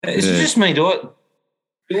Is it just me? Do I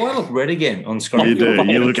look red again on screen? You do.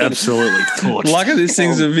 You look absolutely torched. Lucky this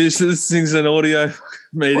thing's this thing's an audio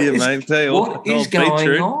medium, mate. What is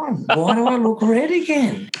going on? Why do I look red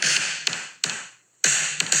again?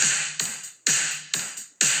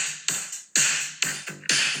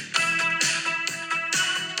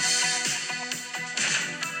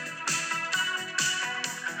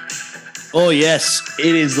 Oh, yes.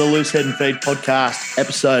 It is the Loose Head and Feed podcast,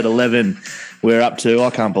 episode 11. We're up to,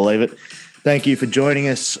 I can't believe it. Thank you for joining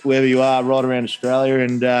us wherever you are right around Australia.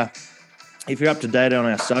 And if you're up to date on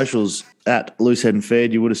our socials at Loose Head and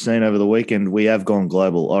Feed, you would have seen over the weekend we have gone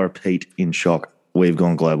global. I repeat, in shock, we've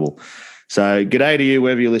gone global. So g'day to you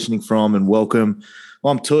wherever you're listening from and welcome.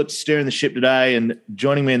 I'm Toots, steering the ship today, and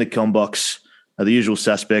joining me in the comm box are the usual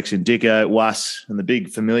suspects in Dicko, Was, and the big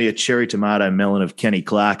familiar cherry tomato melon of Kenny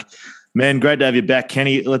Clark. Man, great to have you back,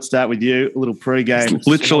 Kenny. Let's start with you. A little pre-game. He's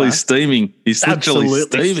literally steaming. He's literally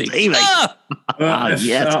steaming.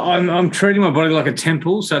 Yes. I'm treating my body like a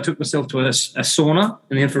temple, so I took myself to a sauna,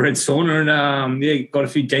 an infrared sauna, and got a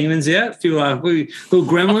few demons out, a few little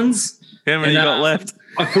gremlins. How many you got left?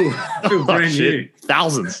 I feel brand new.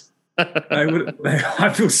 Thousands.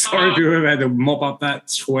 I feel sorry for whoever had to mop up that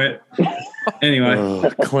sweat. Anyway.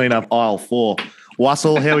 Clean up aisle 4.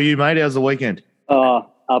 Wassel, how are you, mate? How's the weekend?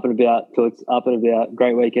 Up and about, Toots. Up and about.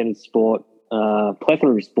 Great weekend of sport.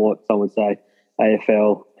 Plethora of sport, some would say.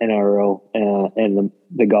 AFL, NRL, and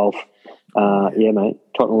the golf. Yeah, mate.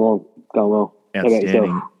 Trotting along. Going well.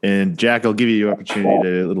 Outstanding. And Jack, I'll give you your opportunity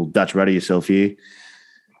to a little Dutch rudder yourself here.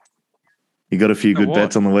 You got a few good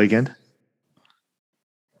bets on the weekend?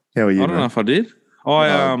 How are you, I don't know if I did.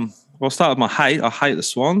 I'll start with my hate. I hate the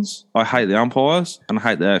Swans. I hate the umpires, and I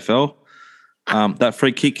hate the AFL. That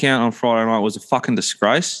free kick count on Friday night was a fucking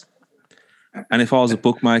disgrace. And if I was a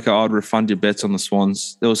bookmaker, I'd refund your bets on the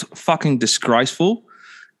Swans. It was fucking disgraceful.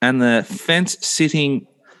 And the fence-sitting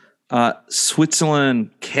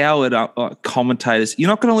Switzerland coward commentators, you're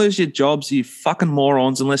not going to lose your jobs, you fucking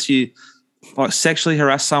morons, unless you sexually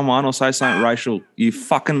harass someone or say something racial. You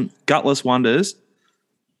fucking gutless wonders.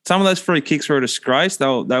 Some of those free kicks were a disgrace. They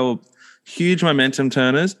were huge momentum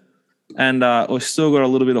turners. And we've still got a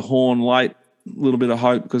little bit of horn late, a little bit of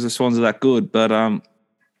hope because the Swans are that good. But they're in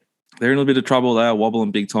a little bit of trouble. They are wobbling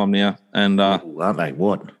big time now. And aren't they?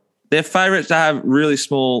 What? They're favourites to have really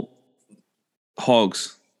small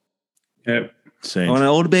hogs. Yep. I want it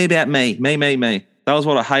all to be about me. That was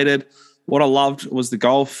what I hated. What I loved was the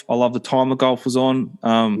golf. I loved the time the golf was on.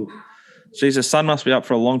 Geez, the sun must be up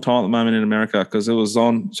for a long time at the moment in America because it was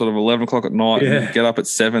on sort of 11 o'clock at night and you get up at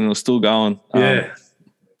 7 and it was still going. Yeah.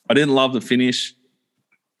 I didn't love the finish.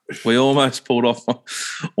 We almost pulled off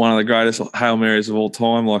one of the greatest Hail Marys of all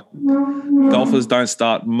time. Like, golfers don't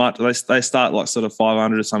start much. They start like sort of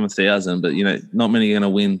 500 or some 1,000, but, not many are going to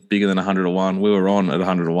win bigger than 100 to 1. We were on at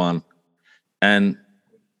 100 to 1. And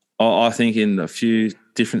I think in a few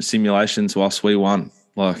different simulations whilst we won,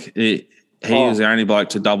 like he was the only bloke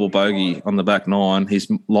to double bogey on the back 9. He's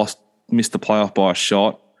missed the playoff by a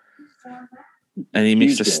shot. And he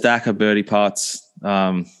missed a stack of birdie putts.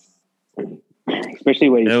 Especially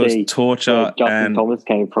where you see torture where Justin Thomas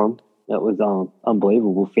came from. That was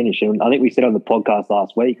unbelievable finish. And I think we said on the podcast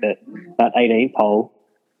last week that 18th hole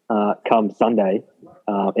come Sunday,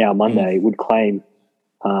 our Monday, would claim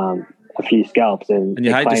a few scalps. And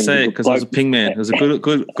you hate to say it because I was a ping man. It was a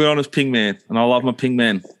good honest ping man. And I love my ping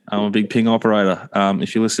man. I'm a big ping operator.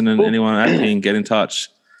 If you're listening, anyone at ping, get in touch.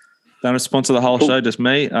 Don't sponsor the whole show, just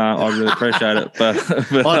me. I'd really appreciate it. But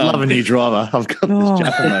I'd love a new driver. I've got this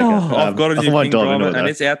Jaffa maker. I've got a new ping driver and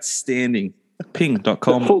it's outstanding.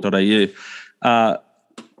 Ping.com.au.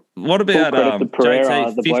 What about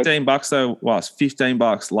JT? $15 though was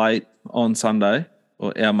 $15 late on Sunday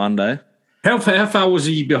or our Monday. How far was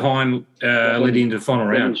he behind leading into the final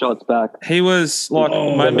round? 7 shots back. He was like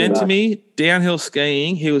momentum-y, downhill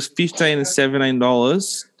skiing. He was $15 and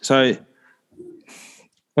 $17. So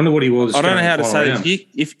wonder what he was. I don't know how to say this.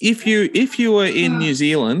 If you were in New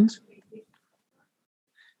Zealand,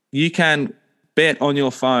 you can bet on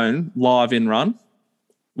your phone live in run,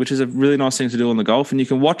 which is a really nice thing to do on the golf, and you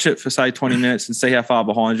can watch it for say 20 minutes and see how far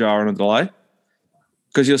behind you are on a delay.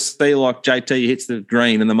 Because you'll see like JT hits the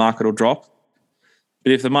green and the market will drop.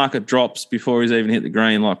 But if the market drops before he's even hit the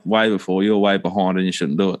green, like way before, you're way behind and you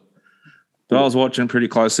shouldn't do it. But I was watching pretty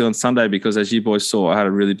closely on Sunday because, as you boys saw, I had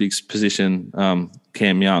a really big position,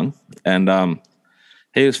 Cam Young, and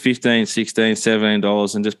he was $15, $16,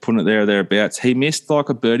 $17 and just putting it there or thereabouts. He missed like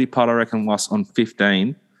a birdie putt, I reckon, was on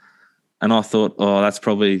 15, and I thought, that's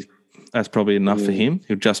probably enough for him.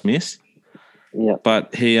 He'll just miss. Yeah.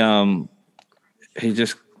 But he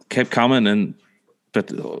just kept coming, and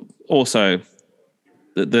but also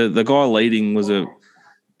the guy leading was a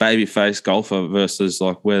babyface golfer versus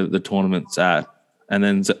like where the tournament's at. And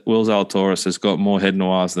then Will Zalatoris has got more head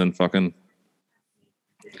noirs than fucking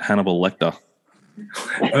Hannibal Lecter.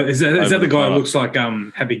 Is that the guy who looks like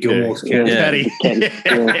Happy Gilmore's cat?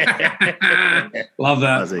 Love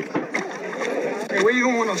that. Hey, where you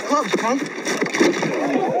going with those clubs, punk?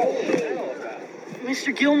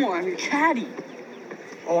 Mr. Gilmore, I'm your caddy.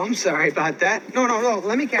 Oh, I'm sorry about that. No.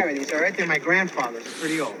 Let me carry these, all right? They're my grandfather's. They're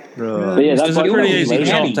pretty old. It's a pretty easy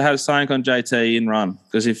job to have something on JT in run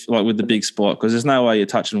because if like with the big spot, because there's no way you're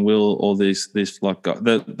touching Will or this like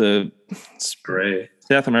the spray.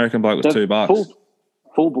 South American bloke was $2.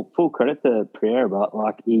 Full credit to Pereira, but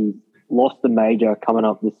like he lost the major coming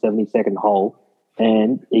up the 72nd hole,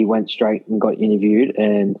 and he went straight and got interviewed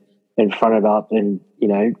and fronted up and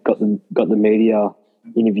got the media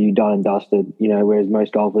interview done and dusted. Whereas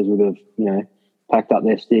most golfers would have packed up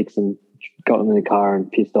their sticks and got them in the car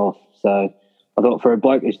and pissed off. So I thought for a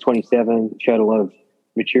bloke who's 27, showed a lot of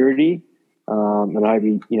maturity, and I hope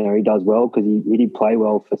he does well because he did play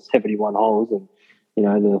well for 71 holes and.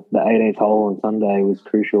 The 18th hole on Sunday was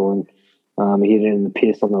crucial, and he hit it in the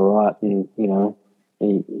piss on the right, and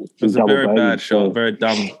it was a very bad shot, very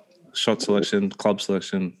dumb shot selection, club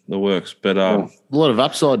selection, the works. But a lot of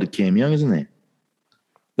upside to Cam Young, isn't there?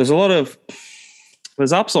 There's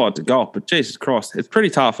upside to golf, but Jesus Christ, it's pretty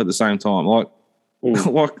tough at the same time. Like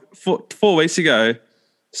 4 weeks ago,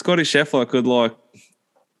 Scotty Scheffler could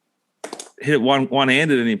hit it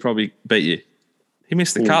one-handed and he probably beat you. He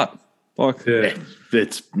missed the cut. You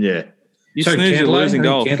snooze, you're losing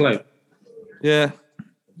golf. Yeah.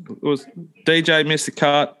 It was DJ missed the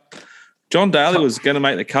cut. John Daly was going to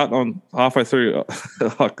make the cut on halfway through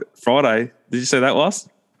Friday. Did you say that was?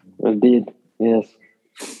 I did, yes.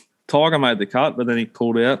 Tiger made the cut, but then he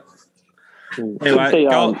pulled out. Anyway,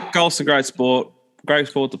 golf's a great sport. Great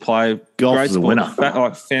sport to play. Golf is the winner.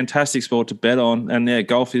 Fantastic sport to bet on. And,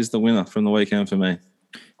 golf is the winner from the weekend for me.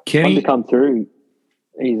 Kenny? To come through.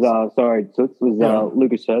 He's Toots was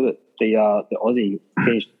Lucas Herbert, the Aussie,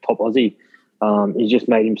 finished top Aussie. He's just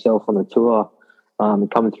made himself on the tour,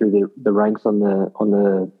 coming through the ranks on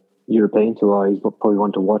the European tour. He's probably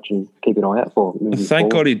one to watch and keep an eye out for.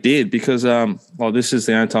 Thank God he did because this is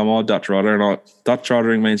the only time I Dutch rider, and Dutch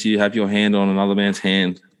ridering means you have your hand on another man's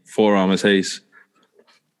hand, forearm as he's.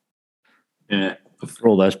 For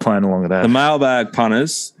all those playing along with that. The mailbag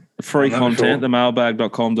punters. Free content,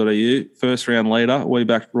 themailbag.com.au. First round leader, we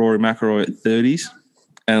backed Rory McIlroy at 30s.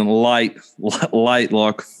 And late,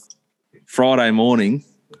 like Friday morning,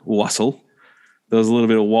 Wassel, there was a little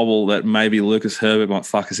bit of wobble that maybe Lucas Herbert might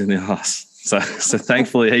fuck us in the ass. So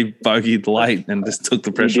thankfully he bogeyed late and just took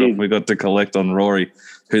the pressure off. We got to collect on Rory,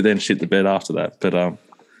 who then shit the bed after that. But,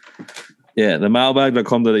 the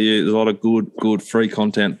mailbag.com.au, there's a lot of good free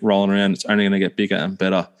content rolling around. It's only going to get bigger and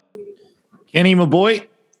better. Kenny, my boy.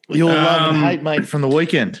 Your love and hate, mate, from the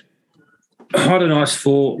weekend. I had a nice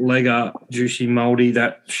 4-legger, juicy, mouldy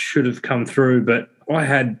that should have come through, but I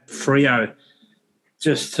had Freo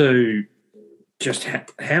just to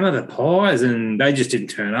hammer the pies, and they just didn't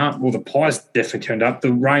turn up. Well, the pies definitely turned up.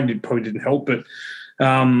 The rain probably didn't help, but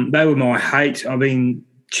they were my hate. I've been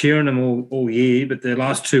cheering them all year, but the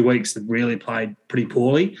last 2 weeks they've really played pretty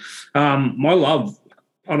poorly. My love,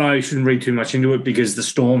 I know you shouldn't read too much into it because the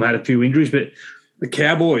Storm had a few injuries, but the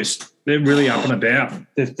Cowboys, they're really up and about.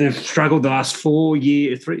 They've struggled the last 4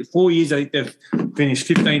 years. 4 years, I think they've finished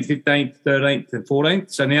 15th, 15th, 13th, and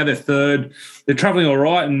 14th. So now they're third. They're travelling all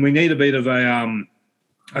right, and we need a bit of I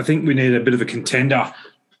think we need a bit of a contender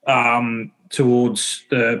towards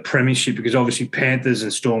the premiership because obviously Panthers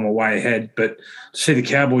and Storm are way ahead. But to see the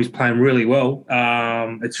Cowboys playing really well,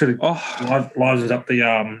 it sort of livens up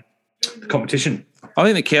the competition. I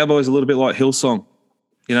think the Cowboys are a little bit like Hillsong.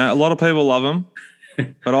 A lot of people love them.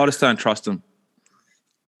 But I just don't trust them.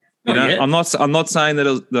 I'm not saying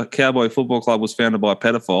that the Cowboy Football Club was founded by a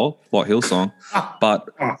pedophile like Hillsong, but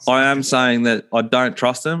I am saying that I don't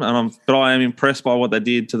trust them, but I am impressed by what they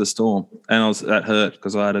did to the Storm, and that hurt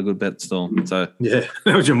because I had a good bet Storm. So that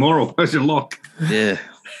was your moral. That was your lock. Yeah,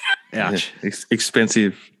 ouch,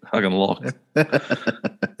 expensive fucking lock.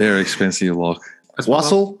 Very expensive lock.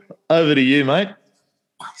 Wassel, over to you, mate.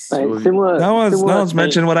 Similar. No one's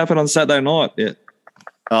mentioned what happened on Saturday night yet.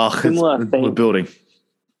 We're building.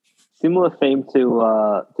 Similar theme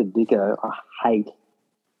to Dicko. I hate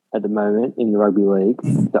at the moment in the rugby league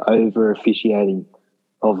the over officiating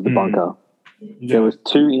of the bunker. Yeah. There was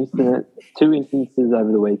two instances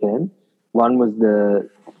over the weekend. One was the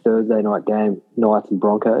Thursday night game, Knights and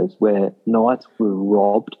Broncos, where Knights were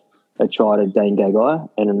robbed a try to Dane Gagai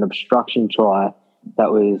and an obstruction try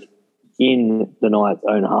that was in the Knights'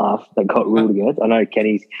 own half that got ruled against. I know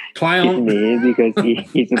Kenny's Play kissing on. me here because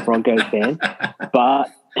he's a Broncos fan. But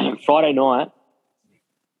Friday night,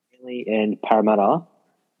 Manly and Parramatta,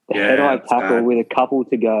 the Yeah, head-eye that's tackle bad. with a couple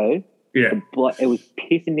to go. Yeah. It was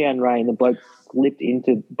pissing down rain. The bloke slipped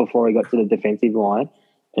into before he got to the defensive line,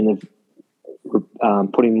 and they've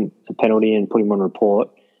put him a penalty and put him on report.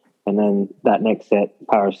 And then that next set,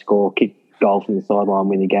 Paris score, kick goal from the sideline,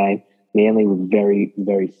 win the game. Manly were very,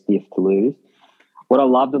 very stiff to lose. What I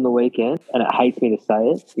loved on the weekend, and it hates me to say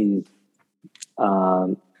it, is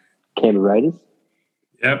Canberra Raiders.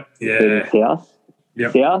 Yep. Beating Yeah. South.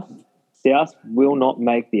 Yep. South will not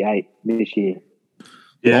make the 8 this year.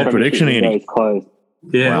 Yeah. Bold prediction, Andy. Is closed.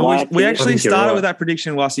 Yeah. Well, we I actually think you're started right. with that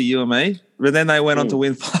prediction, Wassy, you and me, but then they went on to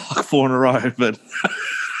win like 4 in a row. But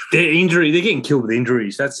They're getting killed with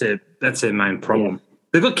injuries. That's their main problem. Yeah.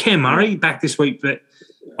 They've got Cam Murray back this week, but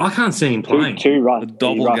I can't see him playing. Two rushed. The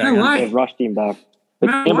doppelganger. No way. They've rushed him back. But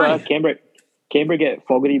No way. Canberra get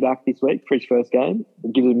Fogarty back this week for his first game.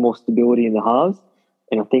 It gives them more stability in the halves.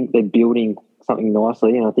 And I think they're building something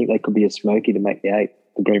nicely. And I think they could be a smoky to make the 8,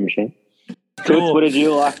 the Green Machine. Toots, what did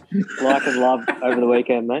you like and love over the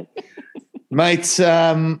weekend, mate? Mate,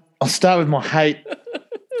 I'll start with my hate.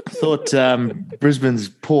 I thought Brisbane's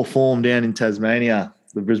poor form down in Tasmania,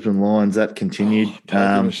 the Brisbane Lions, that continued.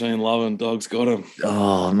 machine loving dogs got him.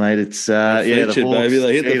 Oh, mate, it's the Featured, Hawks, baby.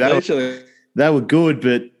 They hit gee, the feature. they were good,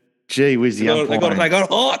 but gee whiz, the umpiring. They got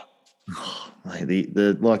hot. Mate,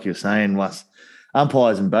 the like you were saying, was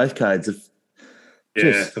umpires in both codes have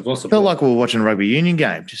Yeah, they've lost the felt ball. like we were watching a rugby union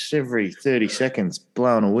game, just every 30 seconds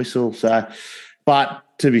blowing a whistle. So, but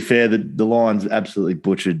to be fair, the Lions absolutely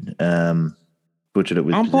butchered it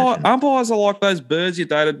with possession. Umpires are like those birds you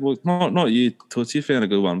dated. Well, not you, Toots. You found a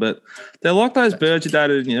good one, but they're like those birds you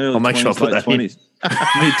dated in your early I'll make 20s, sure I put late that in. 20s,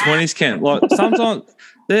 mid 20s. Kent. Like sometimes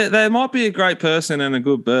they might be a great person and a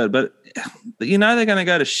good bird, but you know they're going to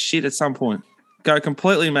go to shit at some point, go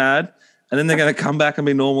completely mad, and then they're going to come back and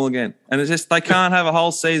be normal again. And it's just they can't have a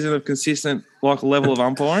whole season of consistent level of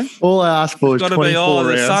umpiring. All I ask for is Got to 24 be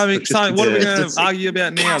rounds. something. What are we going to consistency. argue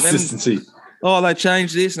about now? Then Consistency. they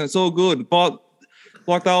changed this and it's all good. But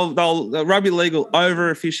like they'll rugby league will over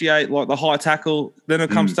officiate like the high tackle. Then it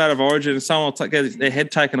comes state of origin and someone will get their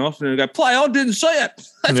head taken off and they'll go, play on, didn't see it.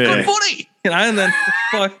 That's good footy. And then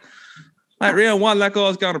like, mate, round 1, that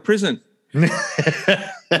guy's going to prison.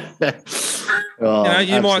 Oh,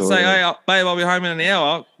 You might say, absolutely. hey, babe, I'll be home in an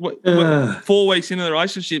hour. 4 weeks into the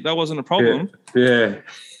relationship, that wasn't a problem. Yeah.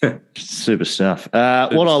 Super stuff.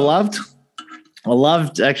 What I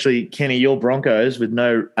loved actually, Kenny, your Broncos with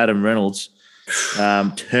no Adam Reynolds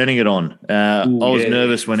turning it on. I was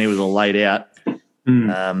nervous when he was a laid out.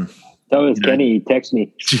 That was Kenny. He texted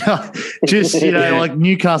me. Just like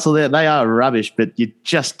Newcastle, they are rubbish, but you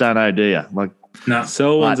just don't know, do you? Like, No.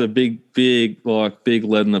 Selwyn's a big lead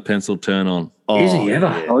in the pencil turn on. Is he ever?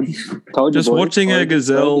 yeah. Told you, Just boys. watching a Told you.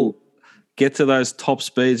 gazelle get to those top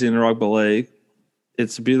speeds in rugby league,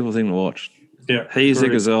 it's a beautiful thing to watch. Yeah. He's a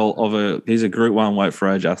Brilliant. gazelle he's a Group 1 weight for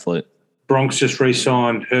age athlete. Bronx just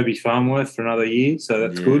re-signed Herbie Farmworth for another year, so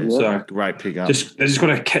that's good. Yeah. So Great pickup. they just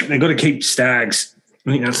got to keep Stags.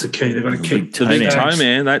 I think that's the key. They've got to keep The big toe Stags.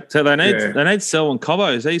 man. They need Selwyn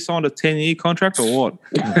Cobbo. Has he signed a 10-year contract or what?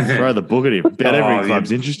 Throw the book at him. About every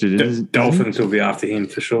club's interested in it. Dolphins will be after him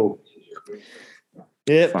for sure.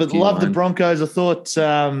 Yeah, Fuck but you, love the Wayne. Broncos. I thought,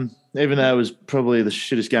 even though it was probably the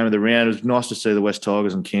shittest game of the round, it was nice to see the West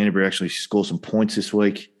Tigers and Canterbury actually score some points this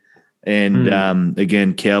week. And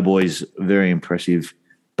again, Cowboys, very impressive.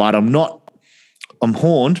 But I'm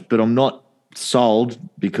horned, but I'm not sold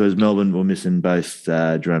because Melbourne were missing both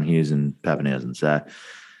Jerome Hughes and Pappenhausen. So,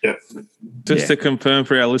 Just to confirm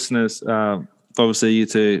for our listeners, obviously you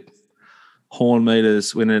two horn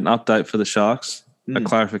meters when an update for the Sharks, a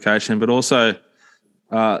clarification, but also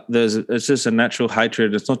it's just a natural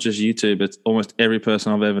hatred. It's not just you two, but almost every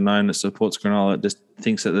person I've ever known that supports Cronulla just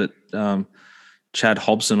thinks that Chad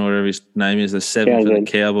Hobson or whatever his name is, the 7 for the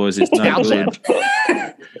Cowboys is no good.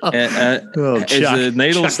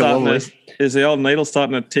 Is the old needle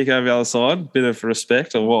starting to tick over the other side? Bit of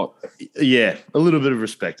respect or what? Yeah, a little bit of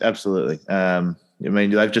respect, absolutely. I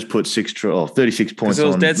mean, they've just put 36 points Because it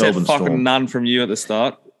was on dead set Melbourne fucking Storm. none from you at the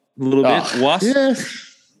start. A little bit. Was? Yeah.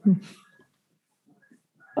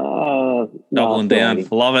 Doubling down.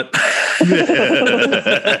 Love it.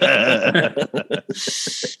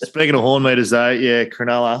 Speaking of horn meters, though, yeah,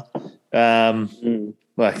 Cronulla.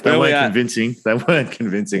 Like they Where we weren't at? convincing. They weren't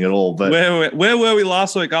convincing at all. But Where were we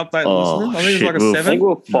last week? Update listeners. I think shit, it was like a we'll- I 7. think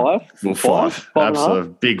we're 5. well, 5, and a half?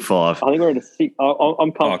 absolute big 5. I think we're at a 6.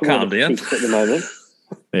 I'm comfortable calm at a down. 6 at the moment.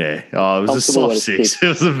 Yeah. Oh, it was a Comfortable soft at a six. six. It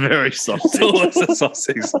was a very soft six. It's a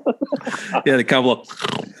sausage. Yeah, a couple of.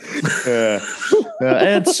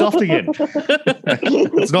 And soft again.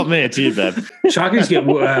 It's not me, it's you, babe. Sharkies get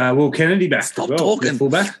Will Kennedy back Stop as well. talking. Their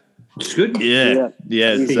fullback. It's good. Yeah.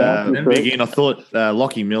 It's He's back. big in. I thought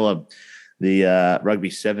Lockie Miller, the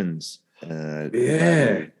rugby sevens, who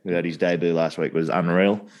had his debut last week, was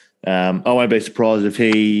unreal. I won't be surprised if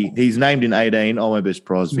he's named in 18. I won't be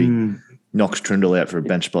surprised if he knocks Trindle out for a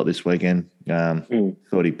bench spot this weekend.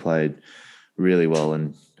 Thought he played really well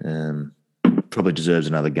and probably deserves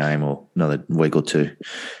another game or another week or two.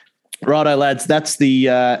 Righto, lads, that's the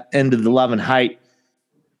end of the love and hate.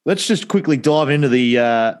 Let's just quickly dive into the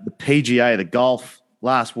PGA, the golf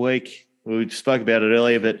last week. We spoke about it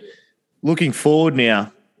earlier, but looking forward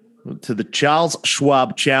now to the Charles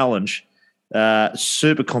Schwab Challenge.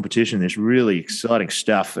 Super competition. There's really exciting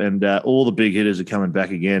stuff, and all the big hitters are coming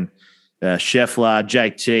back again. Scheffler,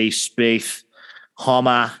 JT, Spieth,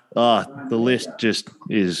 Homer. Oh, the list just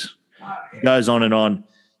goes on and on.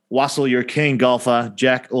 Wassel, you're a keen golfer.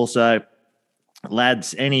 Jack, also.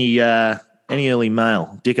 Lads, any early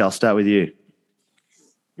mail? Dick, I'll start with you. Give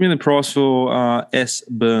me the price for S.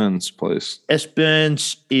 Burns, please. S.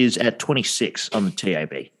 Burns is at 26 on the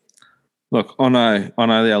TAB. Look, I know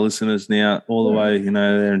our listeners now all the way,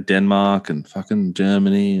 they're in Denmark and fucking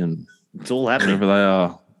Germany and It's all happening. wherever they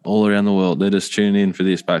are, all around the world. They're just tuning in for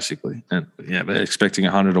this, basically. And, yeah, they're expecting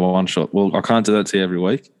 100 to one shot. Well, I can't do that to you every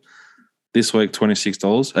week. This week,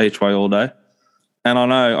 $26 each way all day. And I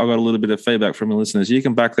know I got a little bit of feedback from the listeners. You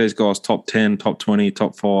can back these guys top 10, top 20,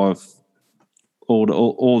 top 5,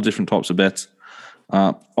 all different types of bets.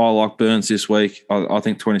 I like Burns this week. I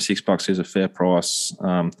think $26 is a fair price.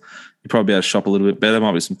 You probably be able to shop a little bit better.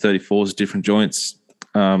 Might be some 34s, different joints.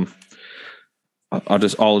 I'll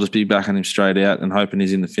just be backing him straight out and hoping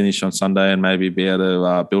he's in the finish on Sunday and maybe be able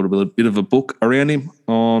to build a bit of a book around him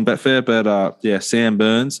on Betfair. But Sam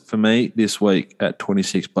Burns for me this week at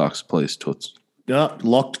 $26, please, Toots.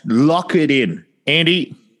 Lock it in.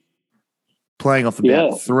 Andy, playing off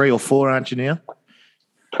about 3 or 4, aren't you now?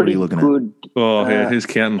 Pretty looking at? good. Oh, yeah, who's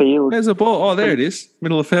counting? Field. There's a ball. Oh, there it is.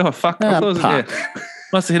 Middle of the fairway. Fuck. I thought it was,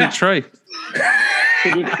 must have hit a tree.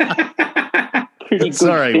 Pretty good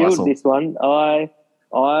Sorry, field, Russell. this one. I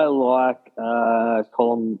like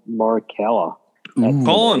Colin Morikawa.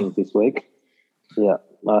 Colin. This week. Yeah.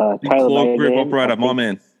 Big Taylor claw grip Mayden, operator, my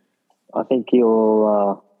man. I think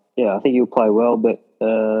he'll play well, but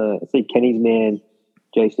I see Kenny's man,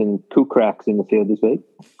 Jason Kukrak's in the field this week.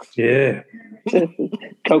 Yeah.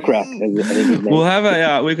 Kokrak, I think his name.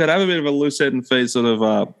 We'll we could have a bit of a loose head and feet sort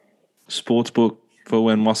of sports book for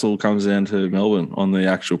when Russell comes down to Melbourne on the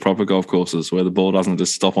actual proper golf courses where the ball doesn't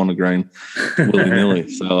just stop on the green willy-nilly.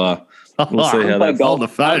 So we'll see how that Hold the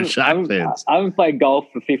phone, Shark fans. I haven't played golf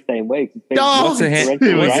for 15 weeks. It's been What's the handicap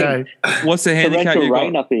torrential you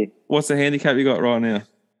rain got? up here. What's the handicap you got right now?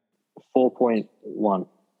 4.1.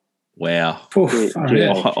 Wow.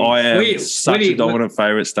 Yeah. I am Wait, such a dominant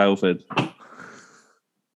favourite, Staleford.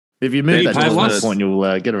 If you move He that played to once. point,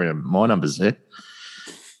 you'll get around my numbers there.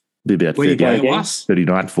 Be about Where you 38, going, Wes?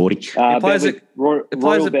 39, 40. He plays at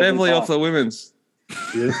Beverly Park. off the women's.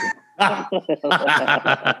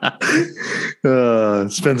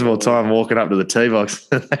 Spends more time walking up to the tee box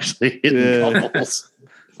than actually hitting balls.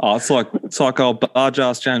 Oh, it's like old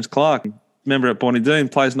Barjas James Clark. Remember at Bonnie Doon,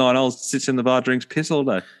 plays 9 holes, sits in the bar, drinks piss all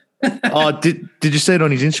day. Oh, did you see it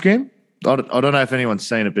on his Instagram? I don't know if anyone's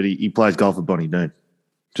seen it, but he plays golf at Bonnie Doon.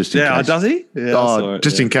 Just in case. Does he? Yeah, I saw it.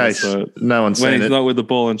 Just in case no one's when seen he's it. not with the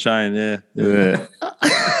ball and chain, yeah.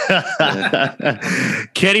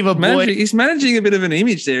 Kenny, my boy. He's managing a bit of an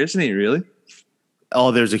image there, isn't he, really?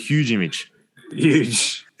 Oh, there's a huge image.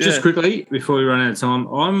 Huge. Yeah. Just quickly, before we run out of time,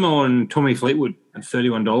 I'm on Tommy Fleetwood at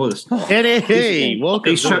 $31. Kenny,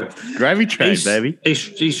 welcome. He's Gravy train, He's, baby.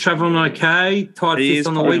 he's traveling okay. Tied He fifth is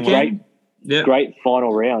on the playing weekend. Yep. Great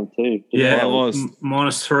final round too. Yeah, it was.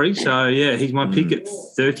 -3. So, yeah, he's my pick at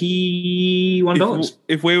 $31.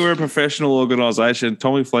 If we were a professional organisation,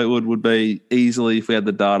 Tommy Fleetwood would be easily, if we had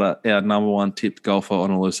the data, our number one tipped golfer on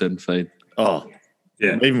a loose end feed. Oh,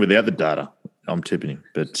 Yeah. Even without the data, I'm tipping him.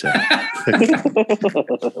 But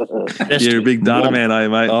You're a big data man, are you,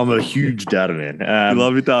 mate? I'm a huge data man. You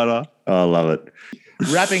love your data. I love it.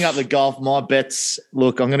 Wrapping up the golf, my bets.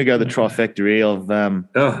 Look, I'm going to go the trifecta here of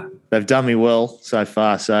they've done me well so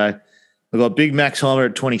far. So I've got Big Max Homer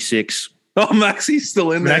at 26. Oh, Maxi's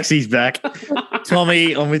still in there. Maxi's back.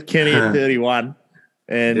 Tommy, I'm with Kenny at 31.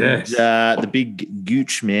 And the big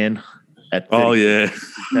Gooch man at 30. Oh, yeah.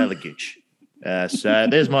 Taylor Gooch. So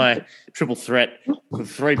there's my triple threat with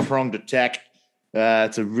 3-pronged attack.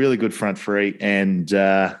 It's a really good front three, and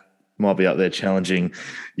might be up there challenging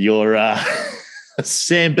your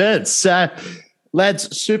Sam Burns. So,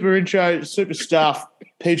 lads, super intro, super stuff.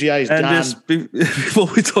 PGA's And done. just before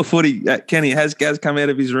we talk footy, Kenny, has Gaz come out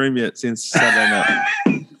of his room yet since Saturday night?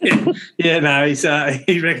 Yeah, no,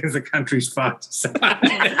 he reckons the country's fucked.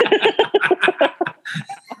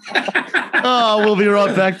 Oh, we'll be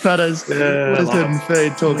right back, putters. Let's head and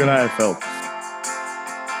feed talking AFL.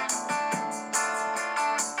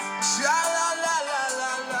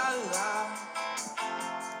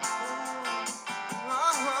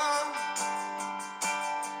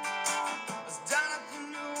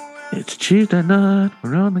 It's Tuesday night.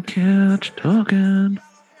 We're on the couch talking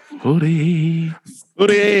footy.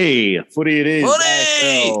 Footy it is. Footy!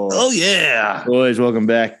 AFL. Oh, yeah. Boys, welcome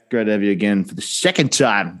back. Great to have you again for the second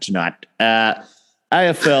time tonight.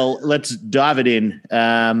 AFL, let's dive it in.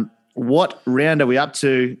 What round are we up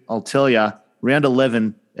to? I'll tell you. Round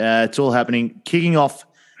 11. It's all happening. Kicking off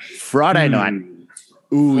Friday night.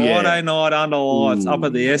 Ooh, Friday night under lights up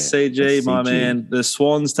at the SCG, my SCG. man. The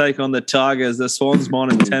Swans take on the Tigers. The Swans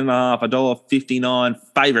minus 10.5, $1.59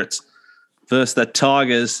 favourites versus the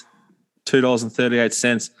Tigers,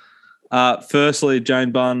 $2.38. Firstly,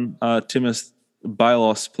 Jane Bunn, Timus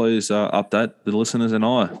Balos, please update the listeners and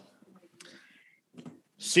I.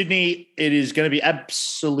 Sydney, it is going to be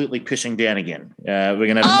absolutely pissing down again. We're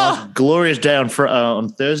going to have a nice, glorious day on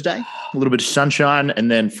Thursday, a little bit of sunshine,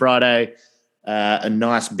 and then Friday, a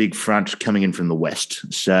nice big front coming in from the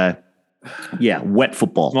west. So, yeah, wet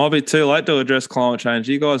football. Might be too late to address climate change.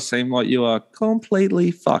 You guys seem like you are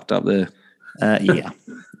completely fucked up there. Yeah.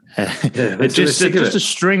 It's just a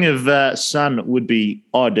string of sun would be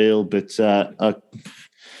ideal, but I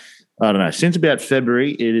don't know. Since about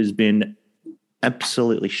February, it has been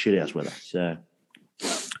absolutely shit house weather. So,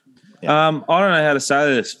 I don't know how to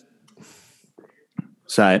say this.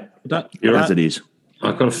 say it as it is.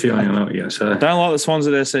 I've got a feeling I know what you're going to say. Don't like the Swans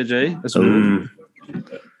at SCG as a rule.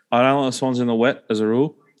 I don't like the Swans in the wet as a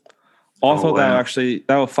rule. I thought they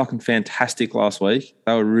were fucking fantastic last week.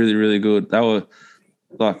 They were really, really good. They were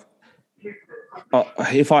like,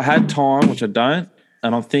 if I had time, which I don't,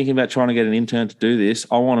 and I'm thinking about trying to get an intern to do this,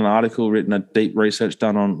 I want an article written, a deep research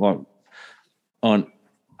done on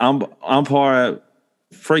umpire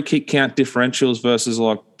free kick count differentials versus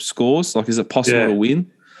like scores. Like, is it possible to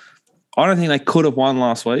win? I don't think they could have won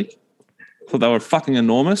last week. I thought they were fucking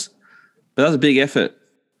enormous, but that was a big effort.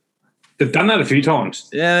 They've done that a few times.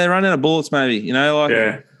 Yeah, they run out of bullets maybe. You know,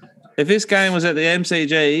 like if this game was at the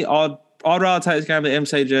MCG, I'd rather take this game to the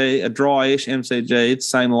MCG, a dry-ish MCG,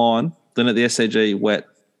 same line, than at the SCG wet.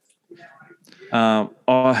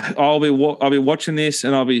 I'll be watching this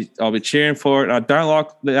and I'll be cheering for it. I don't like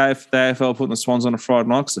the AFL putting the Swans on a Friday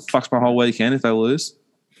night because it fucks my whole weekend if they lose.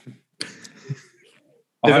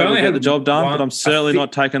 I hope we get the job done, but I'm certainly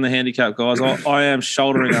not taking the handicap, guys. I am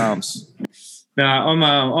shouldering arms. No,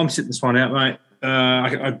 I'm sitting this one out, mate.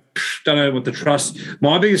 I don't know what the trust.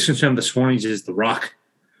 My biggest concern with the Swannies is the ruck.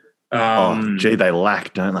 They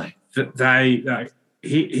lack, don't they?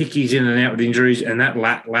 Hickey's in and out with injuries, and that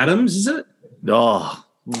Laddams, is it? Oh,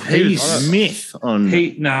 he's myth on.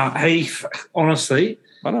 He honestly,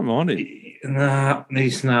 I don't mind it. I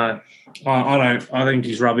don't. I think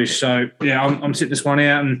he's rubbish. So yeah, I'm sitting this one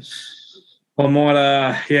out, and I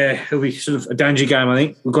might. It'll be sort of a danger game. I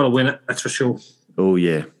think we've got to win it. That's for sure. Oh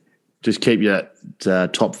yeah, just keep your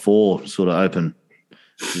top four sort of open.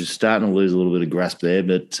 You're starting to lose a little bit of grasp there,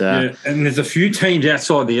 but and there's a few teams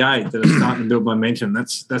outside the 8 that are starting to build momentum.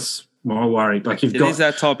 That's my worry. Like it is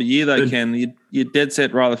that type of year though, Ken. You're dead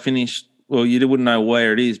set rather finish. Well, you wouldn't know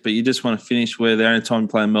where it is, but you just want to finish where the only time you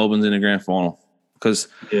play Melbourne's in a grand final. Because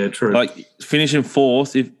true. Like finishing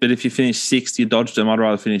 4th, but if you finish 6th, you dodged them. I'd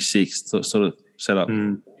rather finish 6th, sort of set up.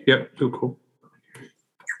 Yep, cool.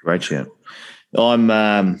 Great shout.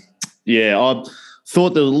 I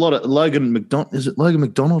thought there was a lot of Logan McDonald. Is it Logan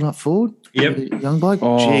McDonald up forward? Yep. Young bloke.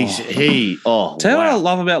 Oh. Jeez, Tell you what I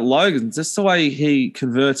love about Logan, just the way he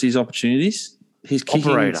converts his opportunities. His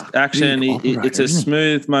kicking action, it's a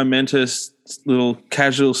smooth, momentous, little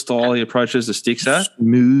casual style he approaches the sticks at.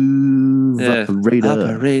 Smooth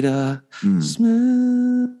operator.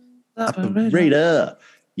 Smooth operator.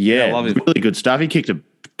 Yeah, I love him. Really good stuff. He kicked a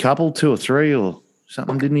couple, 2 or 3 or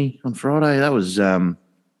something, didn't he, on Friday? That was...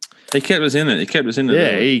 He kept us in it.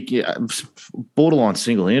 Yeah, he borderline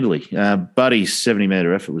single-handedly. Buddy's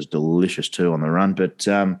 70-metre effort was delicious too on the run. But,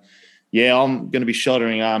 I'm going to be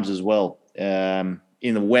shouldering arms as well. In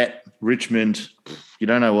the wet, Richmond, you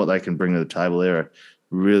don't know what they can bring to the table. They're a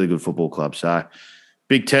really good football club. So,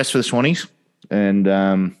 big test for the Swannies. And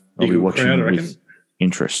I'll be watching with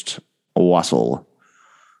interest. Wassel.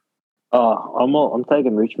 I'm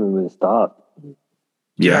taking Richmond with a start.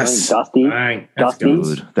 Yes. Dusty. Bang. That's Dusty.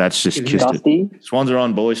 Good. That's just kissed it. Dusty. Swans are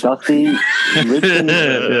on, boys. Dusty.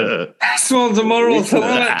 Richmond. Swans are morals.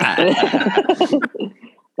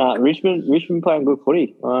 Richmond playing good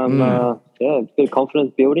footy. Bit of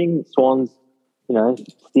confidence building. Swans,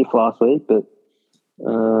 stiff last week, but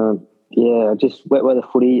just wet weather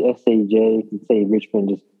footy. SCG, you can see Richmond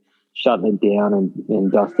just shutting it down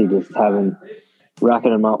and Dusty just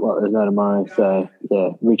racking them up like there's no tomorrow. So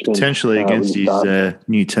Richmond Potentially against his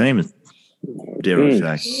new team. Dare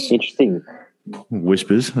I say? Interesting.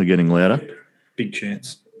 Whispers are getting louder. Big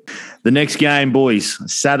chance. The next game, boys,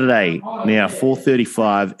 Saturday, now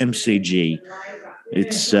 4:35 MCG.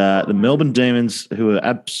 It's the Melbourne Demons, who are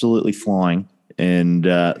absolutely flying, and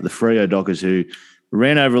the Freo Dockers, who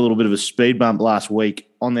ran over a little bit of a speed bump last week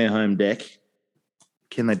on their home deck.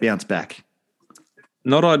 Can they bounce back?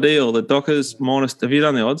 Not ideal. The Dockers minus. Have you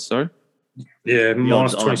done the odds? Sorry. Yeah,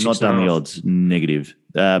 minus 26. I've not done the odds. Negative.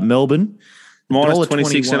 Melbourne minus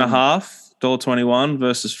 26 and a half, $1.21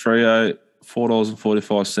 versus Freo,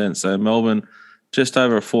 $4.45. So Melbourne just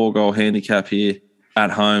over a 4-goal handicap here at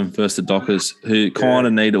home versus the Dockers, who kind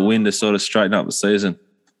of need a win to sort of straighten up the season.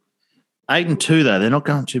 8-2 though. They're not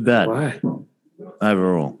going too bad Wow.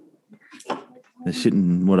 overall. They're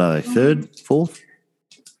sitting. What are they? Third, fourth?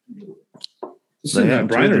 This is a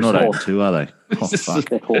no-brainer. They're not 8-2, are they? Oh, fuck.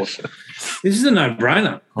 This is a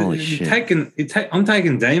no-brainer. Holy shit. I'm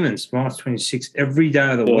taking Demons minus 26 every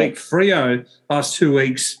day of the week. Freo last 2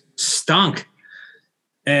 weeks stunk,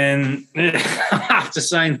 and after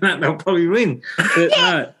saying that, they'll probably win. But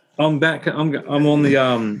no, I'm back. I'm on the.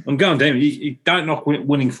 I'm going Demons. You don't knock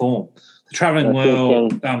winning form. They're traveling well.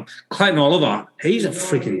 Clayton Oliver, he's a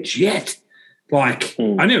freaking jet. Like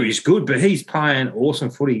I knew he's good, but he's playing awesome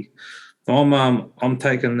footy. I'm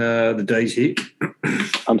taking the D's here.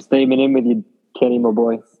 I'm steaming in with you, Kenny, my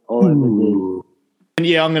boy. All over the And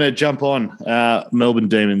yeah, I'm going to jump on Melbourne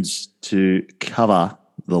Demons to cover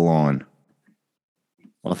the line.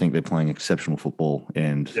 I think they're playing exceptional football,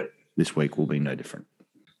 and this week will be no different.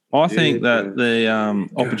 I think that the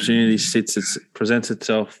opportunity presents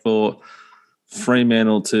itself for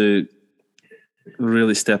Fremantle to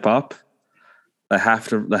really step up. They have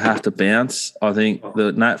to bounce. I think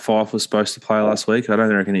that Nat Fyfe was supposed to play last week. I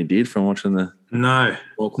don't reckon he did from watching the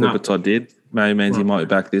clip I did. Maybe means he might be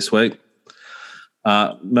back this week.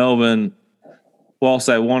 Melbourne, whilst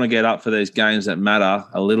they want to get up for these games that matter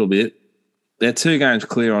a little bit, they're 2 games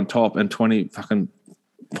clear on top and 20 fucking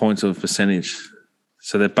points of percentage.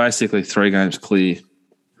 So they're basically 3 games clear.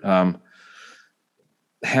 How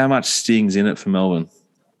much stings in it for Melbourne?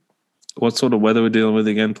 What sort of weather we're dealing with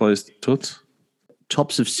again, please, Toots?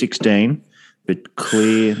 Tops of 16, but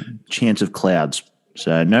clear chance of clouds.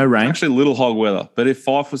 So no rain. Actually, little hog weather. But if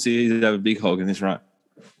Fyfe was here, he'd have a big hog in this rain.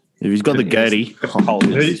 If he's got the goatee,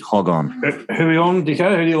 he's hog on. Who are you on,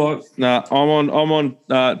 Dicko? Who do you like? No, I'm on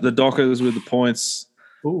the Dockers with the points.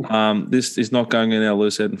 This is not going in our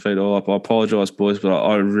loose head and feet all up. I apologise, boys, but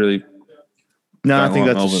I really No, I think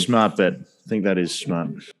like that's Melbourne. a smart bet. I think that is smart.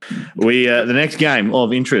 The next game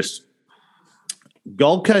of interest,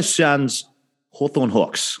 Gold Coast Suns, Hawthorn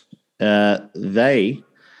Hawks. They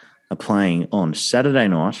are playing on Saturday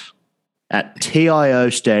night at TIO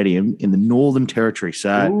Stadium in the Northern Territory.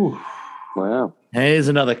 So, wow. Here's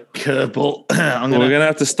another curveball. We're going to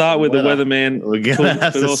have to start with the weatherman, We're going to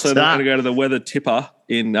have but to also start. going to go to the weather tipper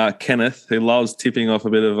in Kenneth, who loves tipping off a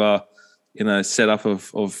bit of setup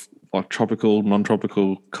of like tropical,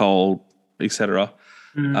 non-tropical, cold, etc.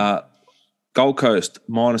 Gold Coast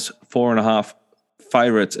minus 4.5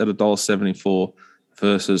 favourites at $1.74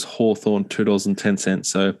 versus Hawthorn $2.10.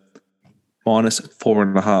 So minus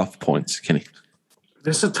 4.5 points, Kenny.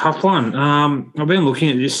 This is a tough one. I've been looking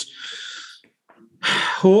at this.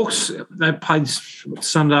 Hawks, they played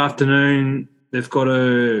Sunday afternoon. They've got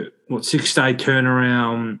a 6-day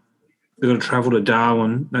turnaround. They've got to travel to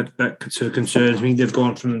Darwin. That sort of concerns me. They've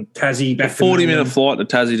gone from Tassie back to 40-minute flight to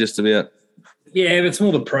Tassie just about. Yeah, but it's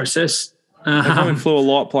more the process. They probably flew a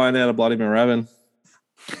light plane out of bloody Moorabbin.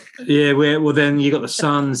 Yeah, then you got the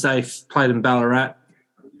Suns. They've played in Ballarat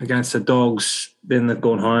against the Dogs. Then they've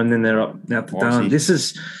gone home. Then they're out to Darwin. This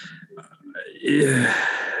is,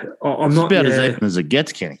 I'm not about as open as it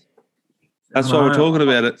gets, Kenny. That's why we're talking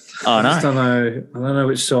about it. Oh, no. I don't know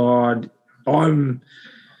which side. I'm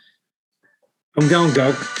going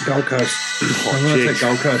Gold Coast. I'm going to take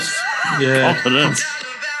Gold Coast. Yeah. Confidence.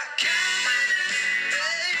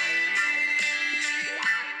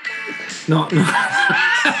 Not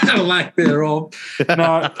lack thereof.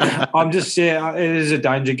 No, I'm just it is a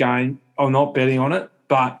danger game. I'm not betting on it,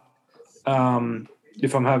 but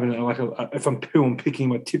if I'm having if I'm picking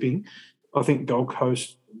my tipping, I think Gold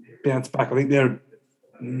Coast bounce back. I think they're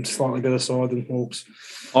slightly better side than Hawks.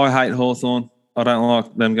 I hate Hawthorn. I don't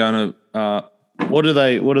like them going to What do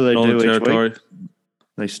they Northern do Territory. each week?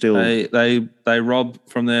 They still They rob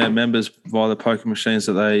from their members via the poker machines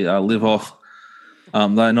that they live off.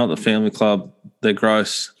 They're not the family club. They're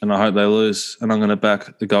gross, and I hope they lose. And I'm going to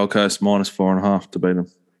back the Gold Coast -4.5 to beat them.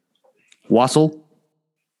 Wassel.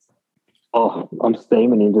 Oh, I'm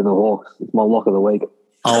steaming into the Hawks. It's my lock of the week.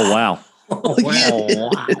 Oh wow.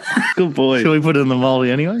 Good boy. Should we put it in the molly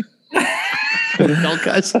anyway? Gold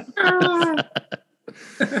Coast.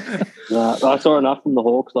 I saw enough from the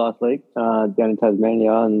Hawks last week down in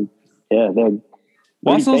Tasmania, and they're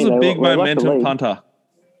Wassel's a big We're momentum punter.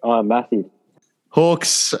 Oh, massive.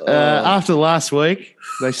 Hawks, after last week,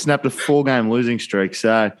 they snapped a 4-game losing streak.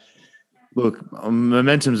 So, look,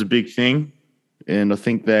 momentum's a big thing, and I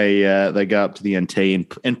think they go up to the NT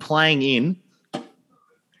and playing in.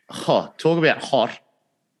 Talk about hot.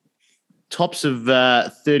 Tops of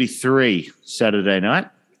 33 Saturday night.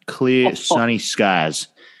 Clear, sunny skies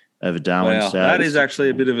over Darwin. Wow, So that is actually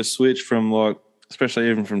a bit of a switch from especially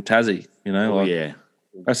even from Tassie.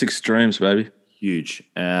 That's extremes, baby. Huge.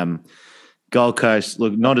 Gold Coast,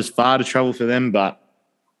 look, not as far to travel for them, but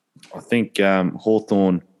I think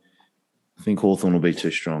Hawthorn will be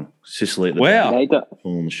too strong. Sicily at the back,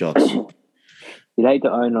 pulling the shots. You'd hate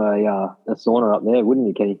to own a sauna up there, wouldn't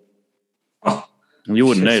you, Kenny? You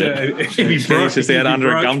wouldn't need it. He's just out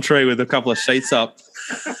under a gum tree with a couple of sheets up.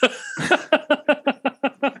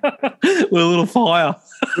 With a little fire.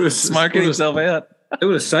 Smoking himself out. It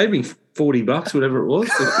would have saved me $40, whatever it was.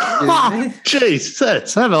 Jeez,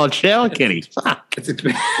 that's have a shower, Kenny. Fuck. One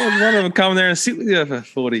of them come there and sit with you for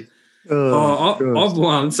 40. I've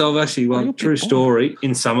won. So I've actually won. True story.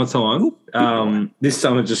 In summertime, this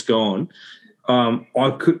summer just gone. I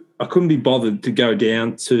couldn't be bothered to go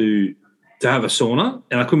down to have a sauna,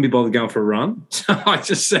 and I couldn't be bothered going for a run. So I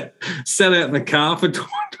just sat out in the car for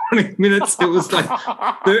 20 minutes. It was like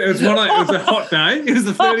it was a hot day. It was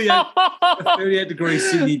a 38 degree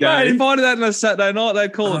Sydney day. Mate, if I did that on a Saturday night,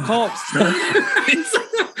 they'd call the cops.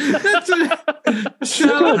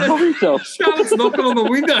 Charlotte's knocking on the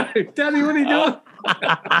window. Daddy, what are you doing?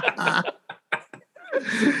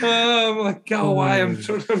 I'm like, go away. I'm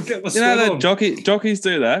trying to get my sweat on. Jockeys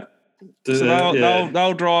do that.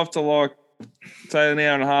 They'll drive to say an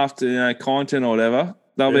hour and a half to Kyneton or whatever.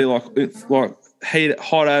 They'll be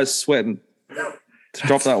hot as sweating to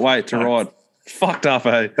drop that weight to ride. Fucked up,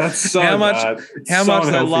 eh? That's so how much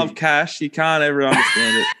unhealthy. They love cash. You can't ever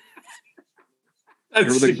understand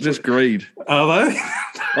it. Just greed. Are they?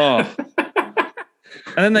 Oh.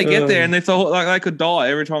 And then they get there and they thought they could die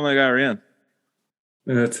every time they go around.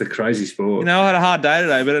 That's a crazy sport. I had a hard day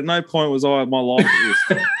today, but at no point was I my life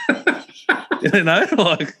this.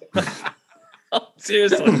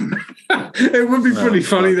 Seriously. It would be pretty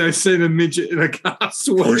funny though, seeing a midget in a car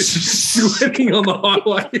sweating on the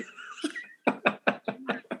highway.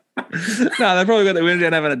 No, they probably got their window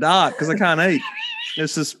down having a dart because they can't eat.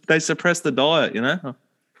 It's just they suppress the diet,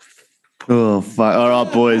 Oh, fuck. All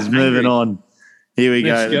right, boys, moving on. Here we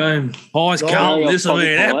Next go. game. Pies, Carlton, this will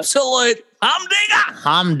be an absolute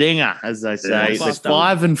humdinger, as they say. The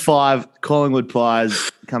 5-5 Collingwood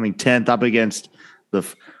Pies coming 10th up against the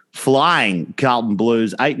flying Carlton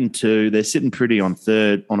Blues, 8-2. They're sitting pretty on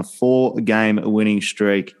third on a 4-game winning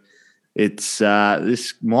streak. It's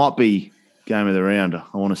this might be game of the round.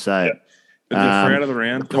 I want to say it. Out of the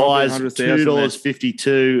round. The Pies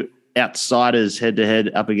 $2.52. Outsiders head to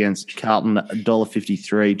head up against Carlton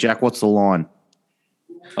 $1.53. Jack, what's the line?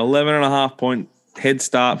 11.5 point head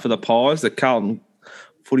start for the Pies. The Carlton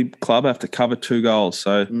Footy Club have to cover 2 goals,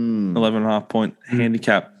 so 11.5 point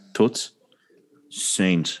handicap. Toots.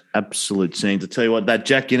 Scenes, absolute scenes. I tell you what, that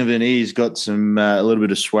Jack Ginnivan, he's got some a little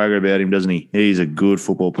bit of swagger about him, doesn't he? He's a good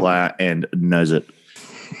football player and knows it.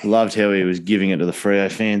 Loved how he was giving it to the Freo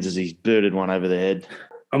fans as he booted one over the head.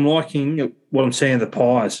 I'm liking what I'm seeing of the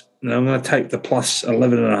Pies. And I'm going to take the plus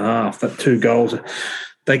 11.5, that 2 goals.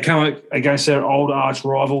 They come against their old arch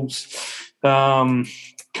rivals. Carlton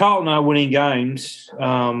are winning games, but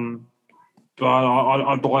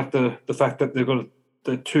I like the fact that they've got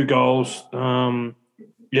the 2 goals.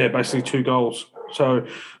 Basically 2 goals. So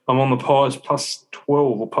I'm on the Pies plus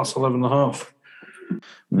 12 or plus 11.5.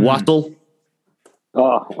 Wattle.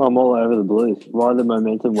 Oh, I'm all over the Blues. Ride the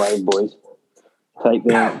momentum wave, boys. Take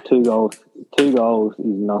them 2 goals. 2 goals is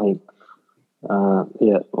nothing.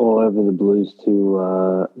 All over the Blues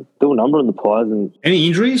to do a number on the Pies. And any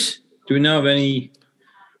injuries? Do we know of any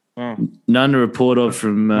Oh. None to report of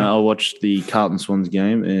from. I watched the Carlton Swans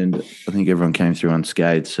game, and I think everyone came through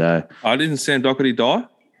unscathed. So, I didn't Sam Doherty die.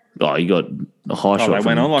 oh, you got a high shot they from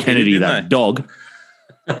went on like Kennedy, it did, that didn't they? dog.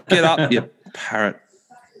 Get up, you parrot.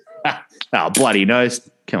 Oh, bloody nose!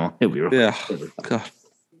 Come on, he'll be right. Yeah. God.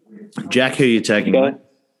 Jack, who are you taking? Go. Mate?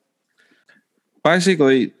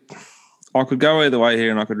 Basically, I could go either way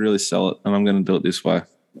here and I could really sell it, and I'm going to do it this way.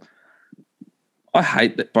 I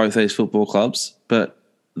hate both these football clubs, but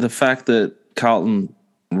the fact that Carlton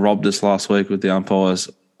robbed us last week with the umpires,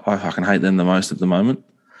 I fucking hate them the most at the moment.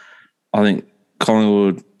 I think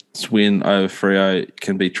Collingwood's win over Freo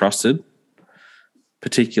can be trusted.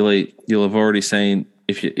 Particularly, you'll have already seen,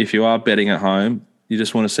 if you are betting at home, you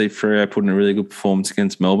just want to see Freo put in a really good performance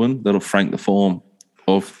against Melbourne. That'll frank the form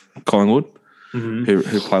of Collingwood, who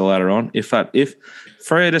play later on. If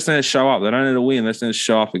Freo just need to show up, they don't need to win. They just need to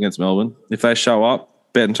show up against Melbourne. If they show up,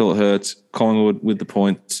 bet until it hurts. Collingwood with the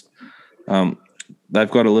points. They've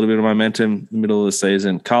got a little bit of momentum in the middle of the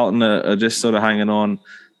season. Carlton are just sort of hanging on.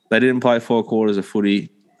 They didn't play 4 quarters of footy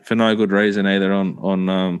for no good reason either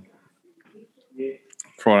on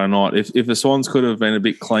Friday night. If the Swans could have been a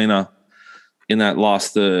bit cleaner in that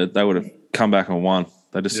last third, they would have come back and won.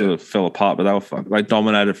 They just sort of fell apart, but they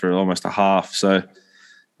dominated for almost a half. So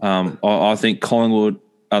I think Collingwood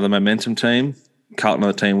are the momentum team. Carlton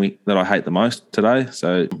are the team that I hate the most today.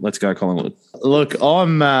 So let's go Collingwood. Look,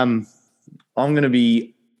 I'm going to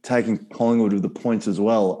be taking Collingwood with the points as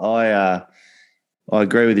well. I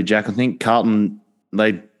agree with you, Jack. I think Carlton,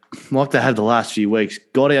 they like they have the last few weeks,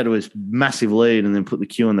 got out to a massive lead and then put the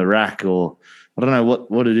cue in the rack, or I don't know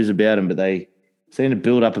what it is about them, but they seem to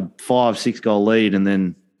build up a 5-6 goal lead and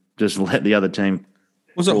then just let the other team.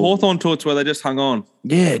 Was it Hawthorn Toots where they just hung on?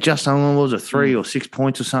 Yeah, just hung on. Was it 3 or 6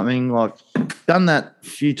 points or something? Like, done that a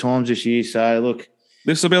few times this year. So, look.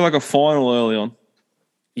 This will be like a final early on.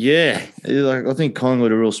 Yeah. Like, I think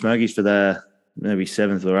Collingwood are real smokies for their maybe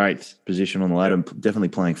 7th or 8th position on the ladder, definitely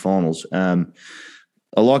playing finals.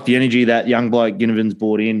 I like the energy that young bloke Ginnivan's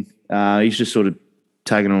brought in. He's just sort of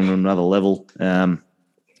taken on another level.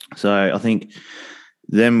 So I think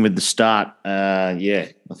them with the start,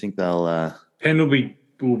 I think they'll Penn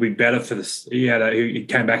will be better for this. He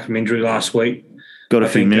came back from injury last week. Got a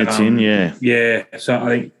few minutes in, yeah. Yeah, so I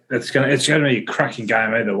think it's going to be a cracking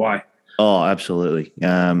game either way. Oh, absolutely.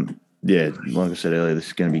 Like I said earlier, this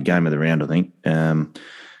is going to be game of the round, I think.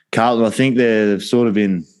 Carlton, I think they've sort of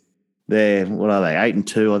been there. What are they,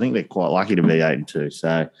 8-2? I think they're quite lucky to be 8-2.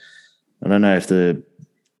 So I don't know if the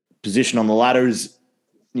position on the ladder is,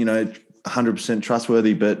 100%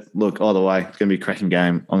 trustworthy, but look, either way, it's going to be a cracking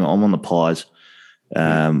game. I'm on the Pies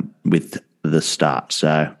with the start.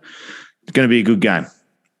 So it's going to be a good game.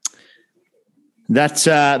 That,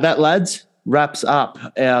 lads, wraps up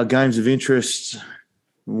our games of interest.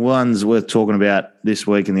 Ones worth talking about this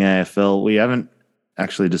week in the AFL. We haven't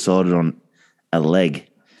actually decided on a leg.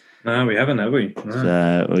 No, we haven't, have we? No.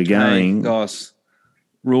 So we're going. Hey, guys,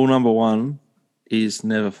 rule number 1 is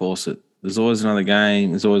never force it. There's always another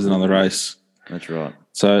game. There's always another race. That's right.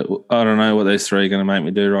 So I don't know what these 3 are going to make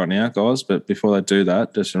me do right now, guys, but before they do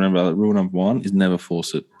that, just remember that rule number 1 is never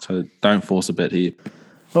force it. So don't force a bet here.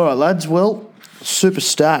 All right, lads. Well, super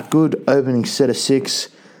start. Good opening set of 6.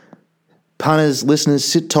 Punters, listeners,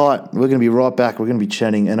 sit tight. We're going to be right back. We're going to be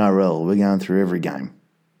chatting NRL. We're going through every game.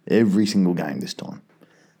 Every single game this time.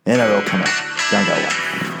 NRL coming up. Don't go away.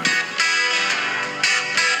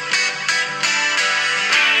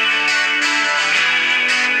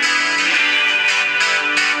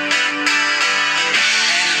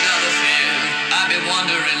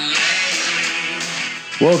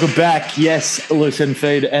 Welcome back. Yes, Loose and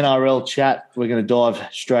Feed NRL chat. We're going to dive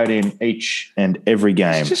straight in each and every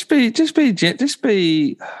game. Just be. I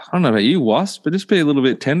don't know about you, Wasp, but just be a little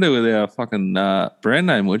bit tender with our fucking brand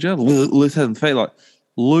name, would you? Loose head and feed, like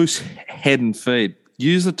loose head and feed.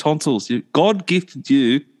 Use the tonsils. God gifted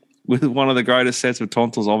you with one of the greatest sets of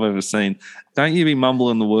tonsils I've ever seen. Don't you be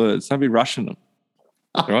mumbling the words. Don't be rushing them.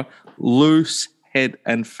 All right, loose head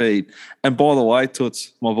and feed. And by the way,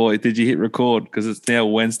 Toots, my boy, did you hit record? Because it's now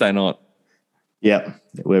Wednesday night. Yep,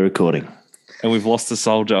 we're recording. And we've lost a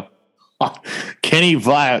soldier. Kenny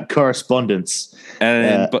via correspondence.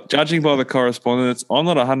 And but judging by the correspondence, I'm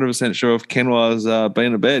not 100% sure if Ken was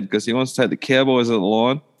been to bed because he wants to take the Cowboys at the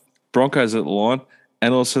line, Broncos at the line,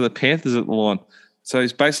 and also the Panthers at the line. So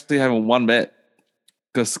he's basically having one bet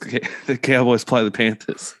because the Cowboys play the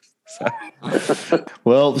Panthers. So.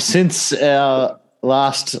 Well, since our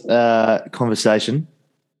last conversation,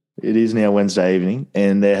 it is now Wednesday evening,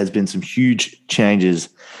 and there has been some huge changes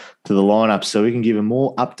to the lineup, so we can give a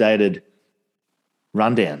more updated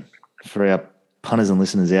rundown for our punters and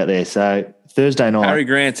listeners out there. So Thursday night. Harry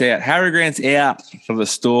Grant's out. Harry Grant's out for the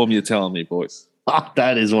Storm, you're telling me, boys. Oh,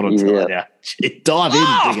 that is what I'm telling you. Dive in,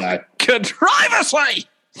 Diggo. Controversy!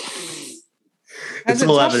 It's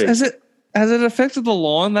all happening. Has it affected the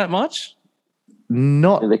line that much?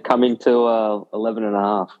 Not. They're coming to 11 and a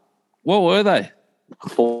half. What were they?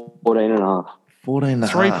 14 and a half. 14 and a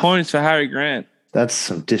half. 3 points for Harry Grant. That's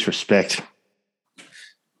some disrespect.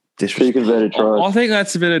 Two converted tries. I think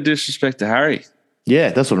that's a bit of disrespect to Harry. Yeah,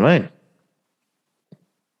 that's what I mean.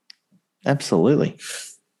 Absolutely.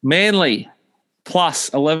 Manly plus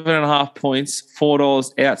 11.5 points,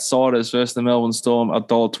 $4 outsiders versus the Melbourne Storm,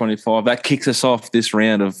 $1.25. That kicks us off this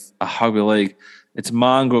round of a rugby league. It's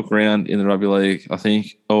Marngrook round in the rugby league, I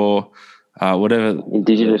think, or whatever.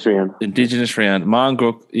 Indigenous round. Indigenous round.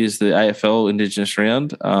 Marngrook is the AFL Indigenous round.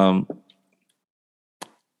 Don't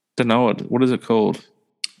know what is it called?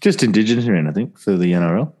 Just Indigenous round, I think, for the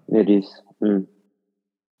NRL. It is.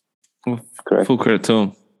 Correct. Full credit to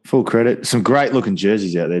them. Full credit. Some great looking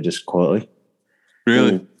jerseys out there, just quietly.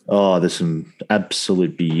 Really? Oh, there's some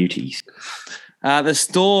absolute beauties. The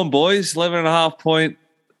Storm, boys, 11.5 point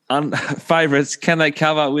favourites. Can they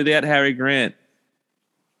cover without Harry Grant?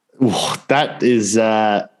 Oh,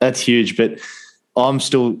 that's huge, but I'm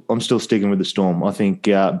still sticking with the Storm. I think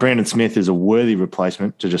Brandon Smith is a worthy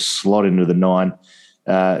replacement to just slot into the 9.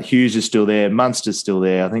 Hughes is still there. Munster's still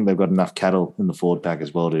there. I think they've got enough cattle in the forward pack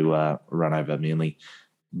as well to run over Manly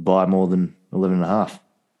by more than 11.5.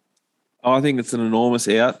 I think it's an enormous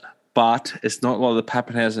out, but it's not like the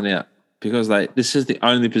Pappenhausen out because this is the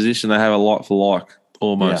only position they have a like for like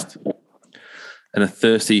almost, and a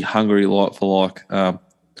thirsty, hungry like for like.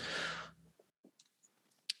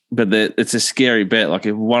 But it's a scary bet. Like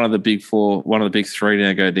if one of the big 4, one of the big 3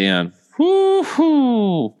 now go down.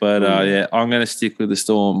 Woo-hoo. But I'm going to stick with the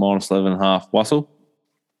Storm minus 11.5. Wassel?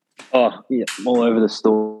 Oh, yeah, all over the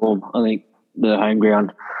Storm. I think the home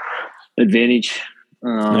ground advantage.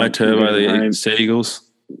 No turbo, the Seagulls.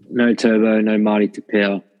 No turbo, no Marty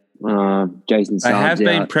Tapau. Jason Saab's They have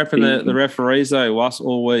been out. prepping the referees though, Wass,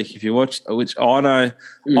 all week. If you watch, which I know,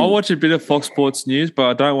 I watch a bit of Fox Sports News, but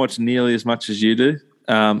I don't watch nearly as much as you do.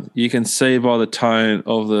 You can see by the tone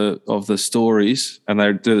of the stories, and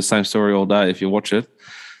they do the same story all day if you watch it.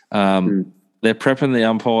 They're prepping the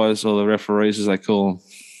umpires or the referees, as they call them,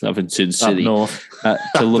 up in Sydney City, north.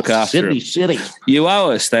 to look after them. City. You owe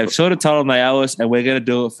us. They've sort of told them they owe us, and we're going to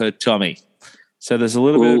do it for Tommy. So there's a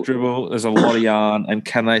little bit of dribble, there's a lot of yarn, and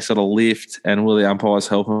can they sort of lift, and will the umpires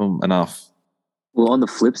help them enough? Well, on the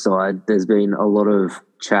flip side, there's been a lot of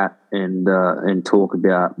chat and talk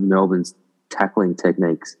about Melbourne's tackling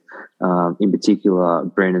techniques, in particular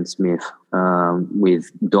Brandon Smith, with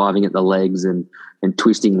diving at the legs and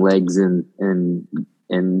twisting legs and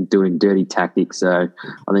doing dirty tactics. So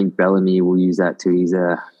I think Bellamy will use that to his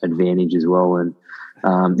advantage as well. And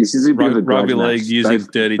this is a bit of a rugby league using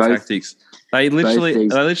dirty tactics. They literally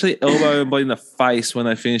elbow him in the face when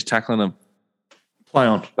they finish tackling them. Play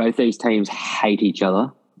on. Both these teams hate each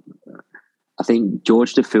other. I think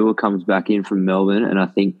George DeFua comes back in from Melbourne, and I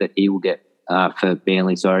think that he will get for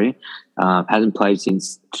Manly. Hasn't played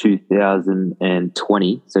since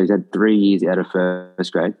 2020, so he's had 3 years out of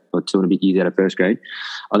first grade, or 2 and a bit years out of first grade.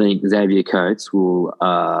 I think Xavier Coates will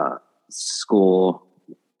score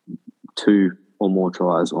 2 or more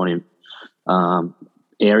tries on him.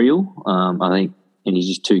 Aerial, I think, and he's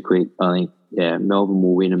just too quick. I think, Melbourne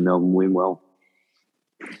will win, and Melbourne will win well.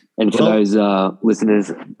 And for those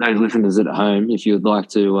listeners at home, if you would like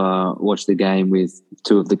to watch the game with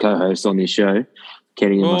 2 of the co-hosts on this show,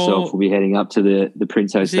 Kenny and myself will be heading up to the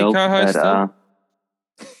Prince Hotel.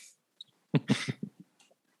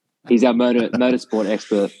 He's our motorsport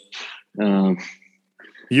expert.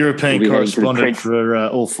 European correspondent for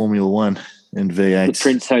all Formula One and V8. The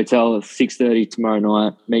Prince Hotel at 6:30 tomorrow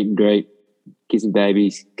night. Meet and greet, kissing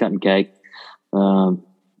babies, cutting cake.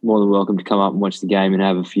 More than welcome to come up and watch the game and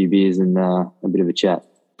have a few beers and a bit of a chat.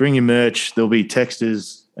 Bring your merch. There'll be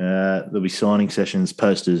texters. There'll be signing sessions,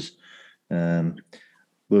 posters.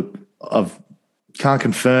 Look, can't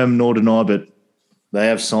confirm nor deny, but they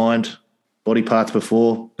have signed body parts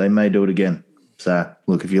before. They may do it again. So,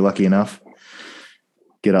 look, if you're lucky enough,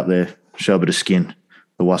 get up there, show a bit of skin.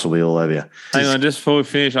 The wuss will be all over you. Hang on, just before we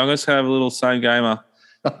finish, I'm just going to have a little same gamer.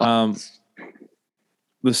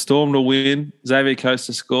 The Storm to win, Xavier Coates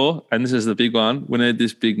to score, and this is the big one. We need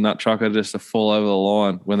this big nut trucker just to fall over the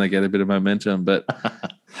line when they get a bit of momentum. But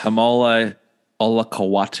Hamole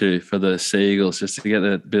Olakawatu for the Seagulls, just to get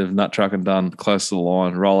a bit of nut trucking done close to the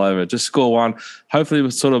line, roll over, just score 1. Hopefully,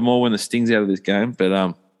 it's sort of more when the sting's out of this game. But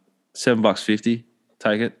 $7.50,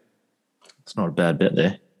 take it. It's not a bad bet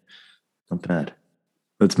there. Not bad.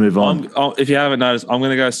 Let's move on. If you haven't noticed, I'm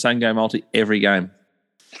going to go same game multi every game.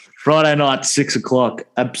 Friday night, 6 o'clock,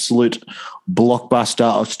 absolute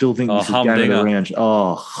blockbuster. I still think this is game of the round.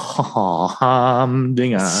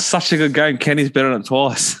 Humdinger. Such a good game. Kenny's better than it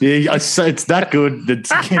twice. Yeah, it's that good that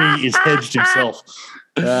Kenny is hedged himself.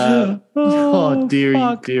 Dearie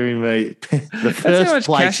me. That's how much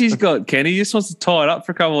cash he's got, Kenny. He just wants to tie it up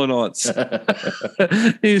for a couple of nights.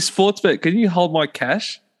 He's sports bet. Can you hold my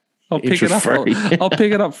cash? I'll pick it up. I'll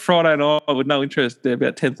pick it up Friday night with no interest. They're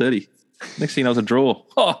about 10:30. Next thing I was a draw.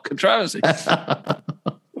 Oh, controversy. The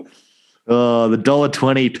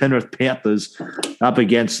 $1.20 Penrith Panthers up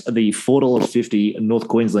against the $4.50 North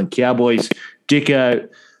Queensland Cowboys. Dicko,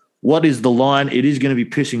 what is the line? It is going to be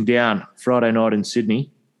pissing down Friday night in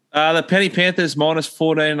Sydney. The Penny Panthers minus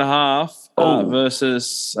 14.5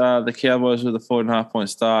 versus the Cowboys with a 4.5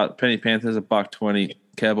 point start. Penny Panthers $1.20,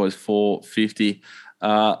 Cowboys $4.50.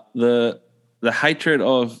 The hatred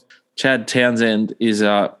of Chad Townsend is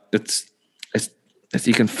it's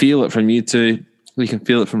you can feel it from you two. You can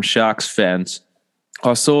feel it from Sharks fans.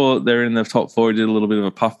 I saw they're in the top four. He did a little bit of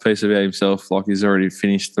a puff piece about himself, like he's already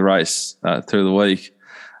finished the race through the week.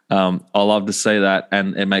 I love to see that,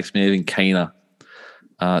 and it makes me even keener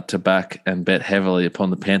to back and bet heavily upon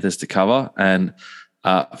the Panthers to cover. And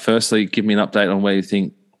firstly, give me an update on where you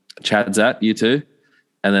think Chad's at, you two,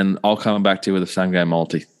 and then I'll come back to you with a same game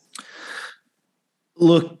multi.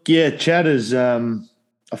 Look, yeah, Chad is.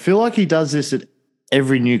 I feel like he does this at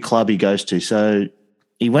every new club he goes to. So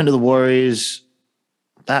he went to the Warriors.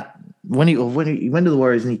 When he went to the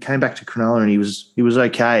Warriors and he came back to Cronulla and he was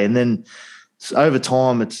okay. And then over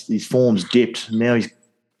time, his form's dipped. Now he's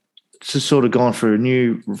just sort of gone for a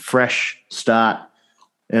new, fresh start.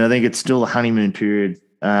 And I think it's still a honeymoon period.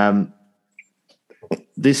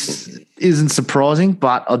 This isn't surprising,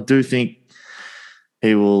 but I do think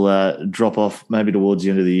he will drop off maybe towards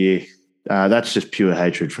the end of the year. That's just pure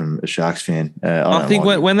hatred from a Sharks fan. I think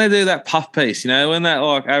when they do that puff piece, when that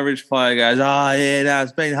like average player goes,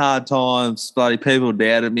 it's been hard times, bloody people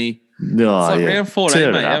doubted me. No, it's like round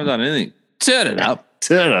 14, mate. You haven't done anything. Turn it up. It's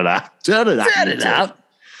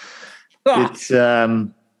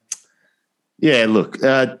look,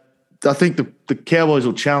 I think the Cowboys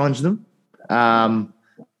will challenge them,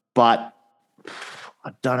 but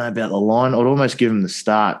I don't know about the line. I'd almost give them the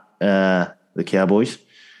start, the Cowboys.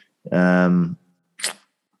 I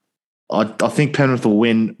think Penrith will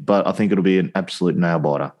win, but I think it'll be an absolute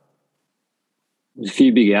nail-biter. There's a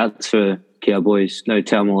few big outs for Cowboys. No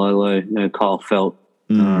Taumalolo, no Kyle Felt.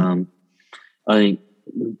 I think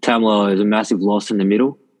Taumalolo is a massive loss in the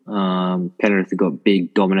middle. Penrith have got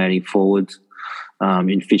big dominating forwards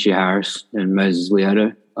in Fisher Harris and Moses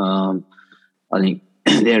Leoto. I think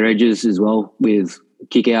their edges as well with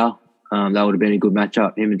Kikau. That would have been a good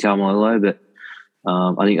matchup, him and Taumalolo, but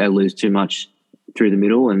I think they lose too much through the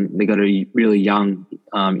middle, and they got a really young,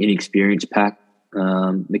 inexperienced pack,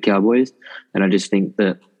 the Cowboys. And I just think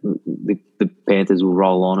that the Panthers will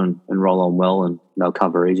roll on and roll on well, and they'll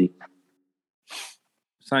cover easy.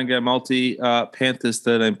 Same game multi, Panthers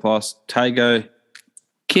 13 plus. Tago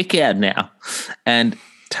kick out now, and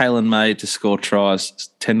Taylor May to score tries,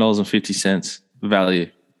 $10.50 value.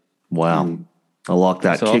 Wow, I like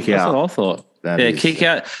that kick out. That's what I thought. Kick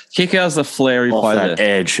out's the flary play that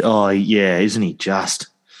there. Edge. Oh yeah, isn't he just?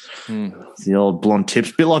 The old blonde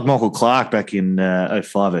tips, a bit like Michael Clark back in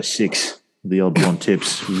 05-06. The old blonde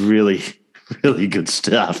tips, really, really good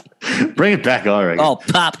stuff. Bring it back, I reckon. Oh,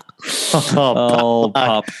 pup.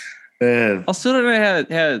 Pup. Yeah. I still don't know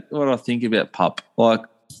how what I think about Pup. Like,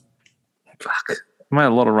 fuck, made a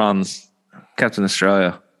lot of runs. Captain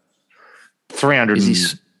Australia. 300.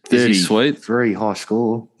 Is he sweet? Very high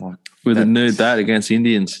score. Like, with a nude bat against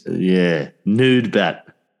Indians. Yeah, nude bat,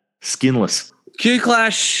 skinless. Q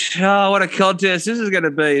Clash. Oh, what a contest this is going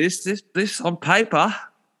to be. This on paper,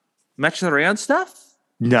 match of the round stuff.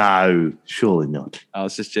 No, surely not. I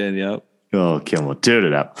was just jamming you up. Oh, come on, turn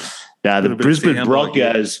it up. Now the Brisbane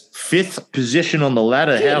Broncos, 5th position on the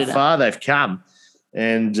ladder. How far they've come,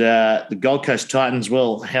 and the Gold Coast Titans.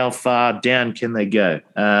 Well, how far down can they go?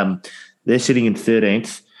 They're sitting in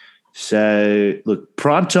 13th. So, look,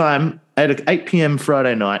 prime time, 8 p.m.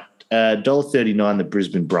 Friday night, $1.39 the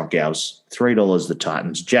Brisbane Broncos, $3 the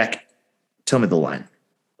Titans. Jack, tell me the line.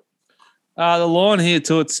 The line here,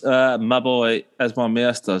 too, it's my boy, as my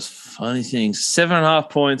mouse does funny things, 7.5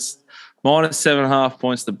 points, minus 7.5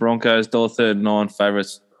 points, the Broncos, $1.39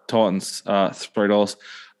 favourites, Titans, $3.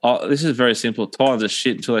 This is very simple. Titans are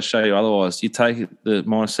shit until they show you otherwise. You take the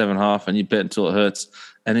minus 7.5 and you bet until it hurts.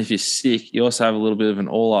 And if you're sick, you also have a little bit of an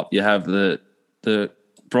all-up. You have the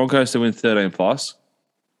Broncos to win 13 plus,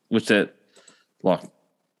 which they're Like,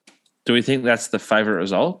 do we think that's the favourite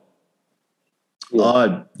result?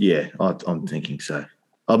 I'm thinking so.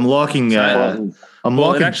 I'm liking.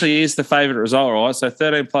 It actually is the favourite result, right? So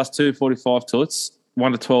 13 plus 2, 45 toots,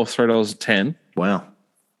 1 to 12, $3.10. Wow.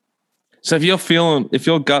 So if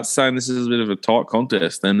your gut's saying this is a bit of a tight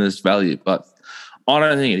contest, then there's value. But I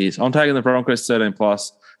don't think it is. I'm taking the Broncos 13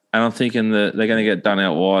 plus, and I'm thinking that they're going to get done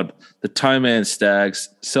out wide. The toe man Stags,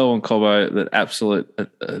 Selwyn Cobbo, that absolute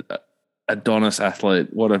Adonis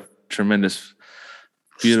athlete. What a tremendous,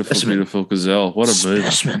 beautiful gazelle. What a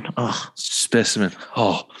move. Specimen.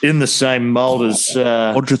 Oh. In the same mould as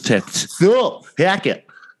Odretect. Hackett.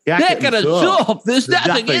 There's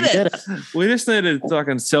nothing in it. We just needed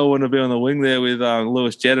fucking Selwyn to be on the wing there with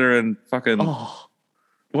Lewis Jetta and fucking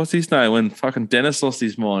what's his name when fucking Dennis lost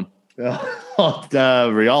his mind.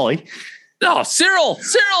 Rioli. Oh, Cyril,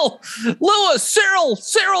 Lewis,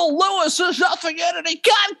 there's nothing in it. He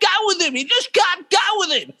can't go with him. He just can't go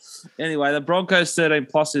with him. Anyway, the Broncos 13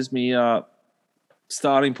 plus is me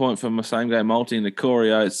starting point for my same game multi in the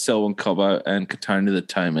Corey Oates, Selwyn Cobbo, and Katoni the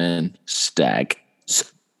Toe Man Stag.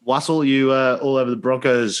 Wassel, you all over the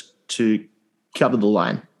Broncos to cover the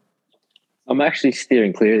line? I'm actually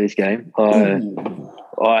steering clear of this game.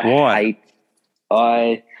 Why?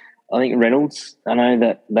 I think Reynolds, I know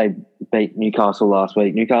that they beat Newcastle last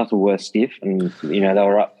week. Newcastle were stiff and, they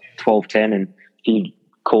were up 12-10 and a few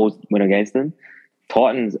calls went against them.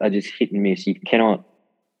 Titans are just hit and miss. You cannot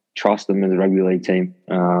trust them as a rugby league team.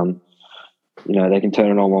 They can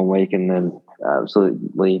turn it on one week and then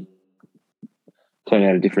absolutely turn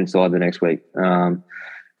out a different side the next week. I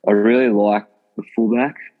really like the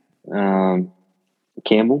fullback,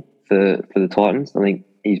 Campbell, for the Titans. I think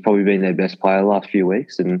he's probably been their best player the last few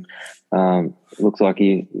weeks, and it looks like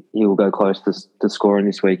he will go close to scoring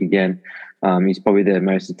this week again. He's probably their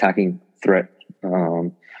most attacking threat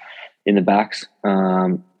in the backs.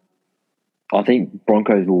 I think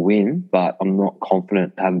Broncos will win, but I'm not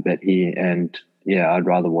confident to have a bet here. And, I'd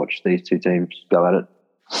rather watch these two teams go at it.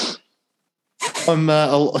 I'm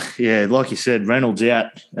like you said, Reynolds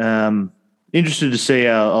out. Interested to see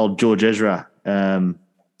how old George Ezra,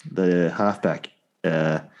 the halfback,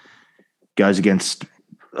 goes against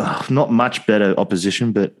not much better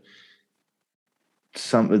opposition, but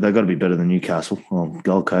they've got to be better than Newcastle on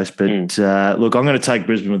Gold Coast. But look, I'm going to take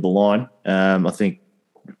Brisbane with the line. I think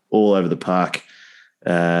all over the park,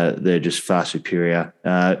 they're just far superior.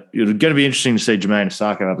 It's going to be interesting to see Jermaine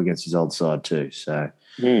Osako up against his old side too. So.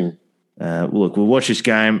 Look, we'll watch this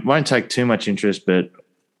game. Won't take too much interest, but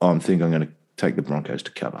I think I'm going to take the Broncos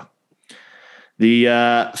to cover.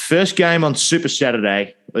 The first game on Super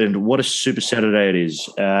Saturday, and what a Super Saturday it is.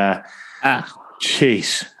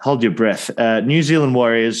 Jeez, hold your breath. New Zealand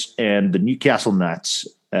Warriors and the Newcastle Knights.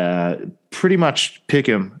 Pretty much pick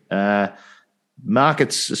 'em.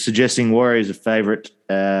 Markets suggesting Warriors are favourite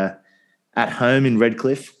at home in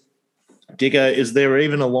Redcliffe. Dicko, is there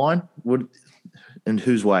even a line? And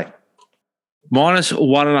whose way?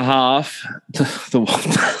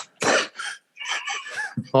 -1.5.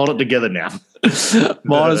 Hold it together now.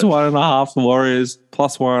 -1.5 the Warriors,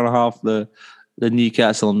 +1.5 the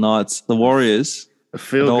Newcastle Knights. The Warriors, a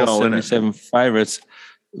field goal, $1.77 favourites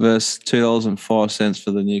versus $2.05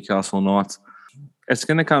 for the Newcastle Knights. It's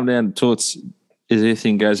going to come down to is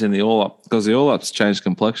anything goes in the all-up, because the all-up's changed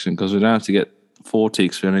complexion because we don't have to get 4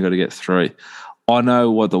 ticks, we only got to get 3. I know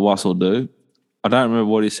what the Wass will do. I don't remember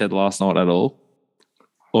what he said last night at all,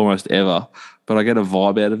 almost ever, but I get a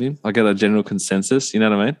vibe out of him. I get a general consensus, you know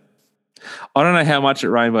what I mean? I don't know how much it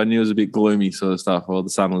rained, but I knew it was a bit gloomy sort of stuff while the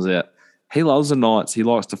sun was out. He loves the Knights. He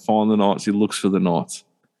likes to find the Knights. He looks for the Knights.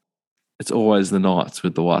 It's always the Knights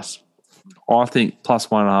with the Wasps. I think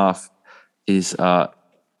 +1.5 is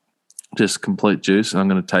just complete juice, and I'm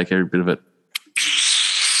going to take every bit of it.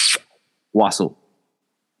 Wassel.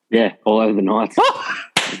 Yeah, all over the Knights.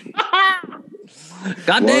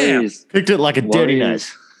 Goddamn. Picked it like a dirty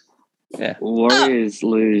nose. Yeah. Warriors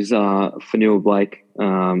lose Fanil Blake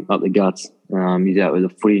up the guts. He's out with a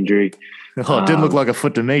foot injury. Oh, it didn't look like a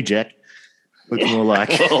foot to me, Jack. Looks more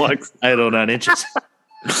like 8 or 9 inches.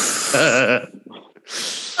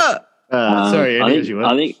 Sorry, I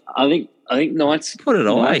think Knights put it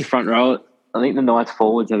away. Knights front row. I think the Knights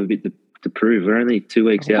forwards have a bit to prove. We're only 2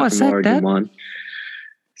 weeks out from Origin 1.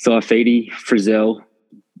 Saifidi, Frizzell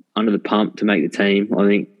under the pump to make the team. I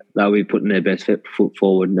think they'll be putting their best foot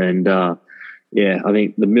forward, and I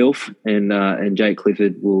think the MILF and Jake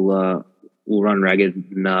Clifford will run ragged,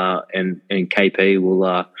 and KP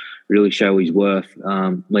will really show his worth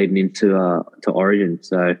leading into to Origin.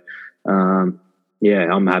 So I'm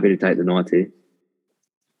happy to take the Knights here.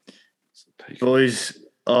 Boys,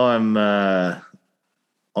 I'm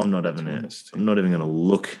I'm not even going to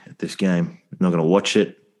look at this game. I'm not going to watch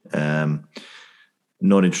it.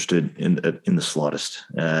 Not interested in the slightest.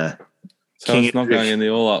 So it's not going in the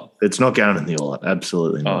all-up? It's not going in the all-up.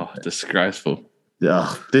 Absolutely not. Oh, disgraceful.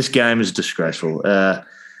 Oh, this game is disgraceful.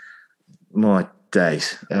 My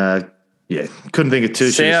days. Couldn't think of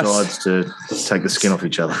two sides to take the skin off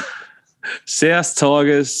each other. South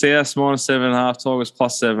Tigers, South -7.5, Tigers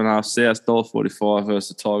 +7.5, South $1.45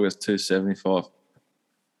 versus Tigers $2.75.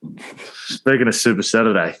 Speaking of Super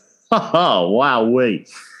Saturday. Oh, wow, Wowie.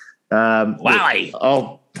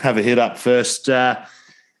 I'll have a hit up first. Nice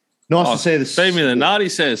to see the... Feed me the nut, he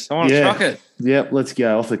says. I want to truck it. Yep, let's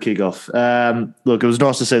go off the kickoff. Look, it was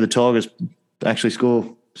nice to see the Tigers actually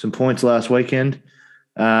score some points last weekend.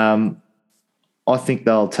 I think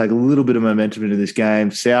they'll take a little bit of momentum into this game.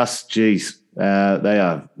 South, geez, they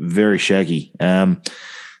are very shaggy.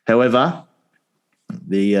 However,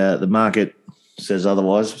 the market says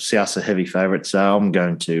otherwise. South's a heavy favourite, so I'm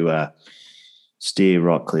going to steer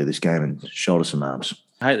right clear this game and shoulder some arms.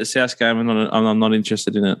 I hate the South game, and I'm not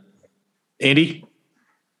interested in it. Andy?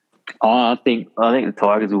 I think the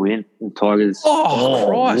Tigers will win. The Tigers. Oh,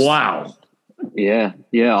 Christ. Wow. Yeah.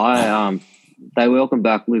 They welcome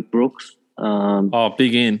back Luke Brooks.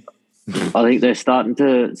 Big in. I think they're starting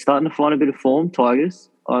to find a bit of form. Tigers.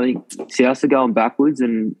 I think South are going backwards,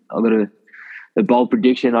 and I've got a bold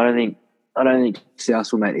prediction. I don't think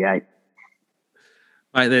South will make the 8.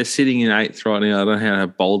 Mate, they're sitting in 8th right now. I don't know how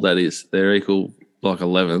bold that is. They're equal like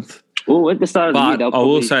 11th. Well, at the start of the year, I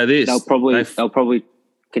will say this: they'll probably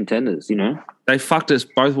contenders. You know, they fucked us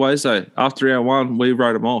both ways though. After round 1, we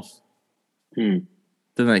wrote them off. Then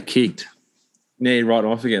they kicked. Now you write them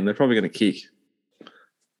off again. They're probably going to kick.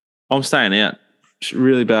 I'm staying out.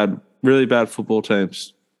 Really bad football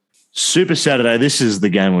teams. Super Saturday. This is the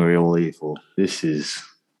game we're all here for. This is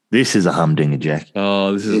a humdinger, Jack.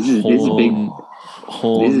 Oh, this is big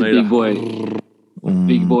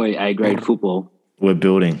boy A grade football. We are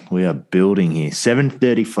building here.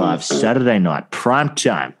 7:35 Saturday night, prime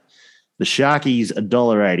time. The Sharkies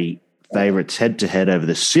 $1.80 favourites head to head over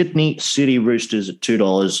the Sydney City Roosters at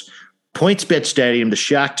 $2. PointsBet Stadium, the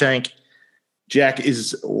Shark Tank. Jack,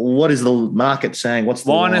 what is the market saying? What's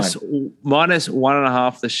the line?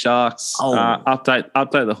 -1.5 the Sharks.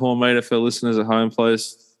 Update the horn meter for listeners at home,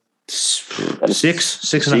 please.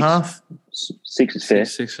 6.5. 6 is fair.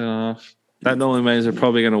 6.5. That normally means they're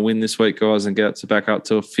probably going to win this week, guys, and get back up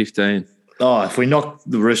to a 15. Oh, if we knock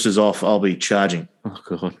the Roosters off, I'll be charging. Oh,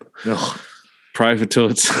 God. Oh. Pray for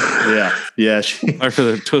Toots. Yeah. Pray for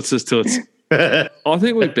the Toots. I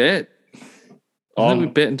think we bet. I think we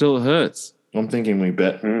bet until it hurts. I'm thinking we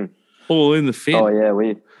bet. All in the fin. Oh, yeah,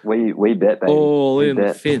 we bet, baby. All in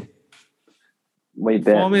the fin. We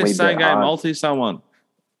bet. Find me a same game multi, someone.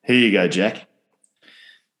 Here you go, Jack.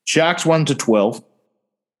 Sharks 1 to 12.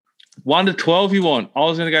 1 to 12 you want? I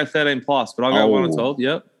was going to go 13 plus, but I'll go 1 to 12.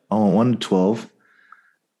 Yep. I want 1 to 12.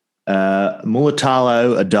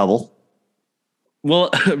 Mulatalo a double. Well,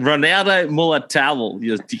 Ronaldo Mulatalo.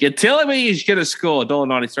 You're telling me he's going to score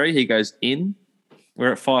 $1.93. He goes in.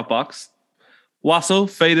 We're at $5. Wassel,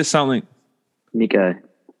 feed us something. Nico,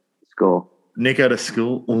 score. Nico to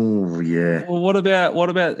score. Oh, yeah. Well, what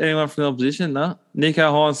about anyone from the opposition? No,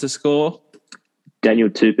 Nico Hines to score. Daniel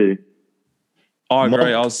Tupu. I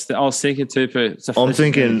agree. I was thinking Tupu. I'm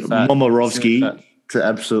thinking Momorovsky to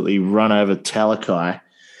absolutely run over Talakai.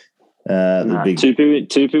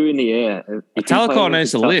 Tupu in the air. Talakai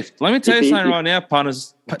needs to lift. Let me tell you something right now,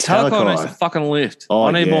 punters. Talakai needs to fucking lift.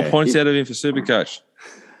 I need more points out of him for Supercoach.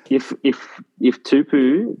 If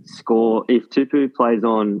Tupu plays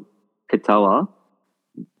on Katoa,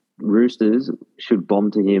 Roosters should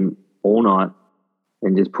bomb to him all night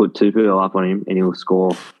and just put Tupu up on him and he'll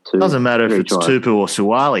score 2. Doesn't matter if it's Tupu or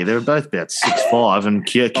Suwali. They're both about 6'5", and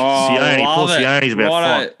Sione's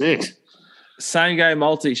about 5'6". Same game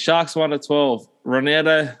multi. Sharks 1 to 12.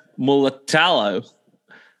 Ronaldo Mulatalo,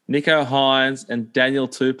 Nico Hines, and Daniel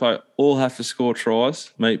Tupou all have to score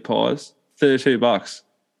tries, meat pies. $32.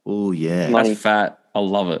 Oh, yeah. That's fat. I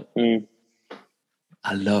love it.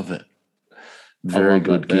 I love it. Very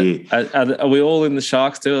good gear. Are we all in the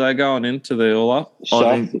Sharks too? Are they going into the all up?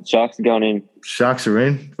 Sharks are going in. Sharks are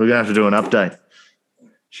in. We're going to have to do an update.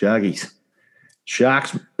 Sharkies.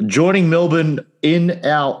 Sharks joining Melbourne in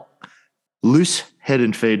our loose head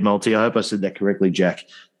and feed multi. I hope I said that correctly, Jack.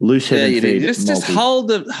 Loose head and feed multi. Just hold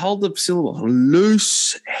the syllable.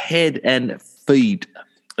 Loose head and feed.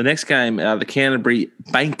 The next game, the Canterbury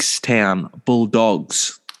Bankstown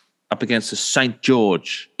Bulldogs up against the St.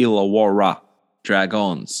 George Illawarra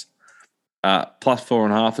Dragons.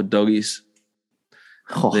 +4.5 for doggies.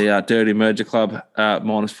 Oh, The Dirty Merger Club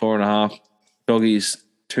minus 4.5. Doggies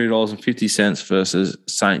 $2.50 versus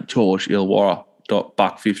St. George Illawarra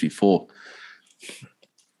 $1.54.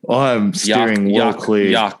 I'm steering well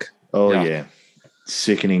clear. Yuck. Oh, Yuck. yeah.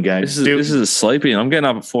 Sickening game. This is a sleepy. I'm getting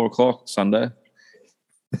up at 4 o'clock Sunday.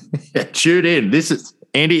 Tune in. This is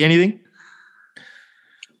Andy. Anything?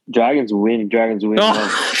 Dragons will win. Oh,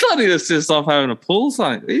 I thought he was just off having a pool.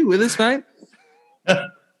 Something. Are you with us, mate?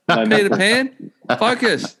 Peter Pan,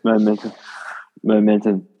 focus.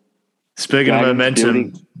 Momentum. Speaking of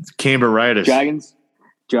momentum, Canberra Raiders. Dragons,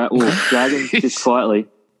 just quietly.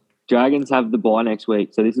 Dragons have the bye next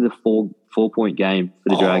week, so this is a four-point game for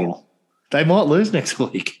the Dragons. They might lose next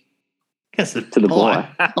week. To the bye.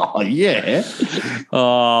 Oh, yeah.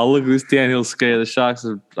 Oh, look at this downhill ski. The Sharks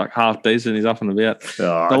are like half decent. He's up and about.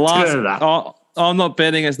 I'm not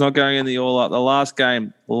betting it's not going in the all up. The last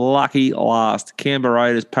game, lucky last. Canberra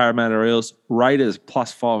Raiders, Parramatta Eels. Raiders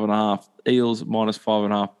plus 5.5. Eels minus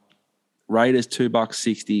 5.5. Raiders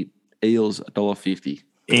 $2.60. Eels $1.50.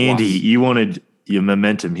 Andy, you wanted your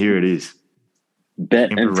momentum. Here it is. Bet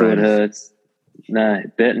Canberra until Raiders. it hurts. No,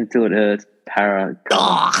 bet until it hurts. Para.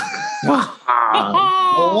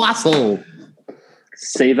 Wassel.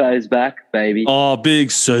 Sevo's back, baby. Oh, big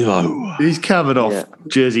Sevo. He's covered off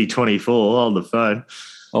jersey 24 on the phone.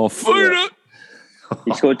 Oh, food it.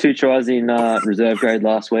 He scored 2 tries in reserve grade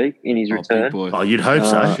last week in his Big return. boy. Oh, you'd hope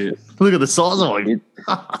so. Shit. Look at the size of him.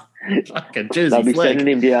 Fucking They'll jersey be flag. sending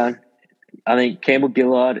him down. I think Campbell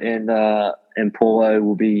Gillard and Paulo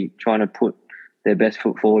will be trying to put their best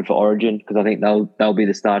foot forward for Origin because I think they'll be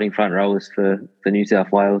the starting front rowers for New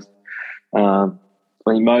South Wales. I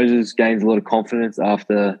think Moses gains a lot of confidence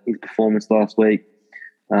after his performance last week.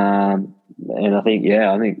 And I think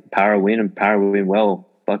Para win and Para will win well.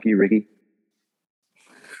 Fuck you, Ricky.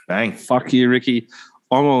 Bang. Fuck you, Ricky.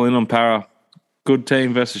 I'm all in on Para. Good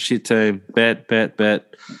team versus shit team. Bet.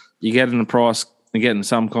 You're getting the price. You're getting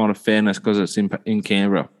some kind of fairness because it's in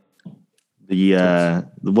Canberra. The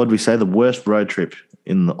what do we say? The worst road trip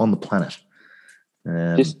on the planet.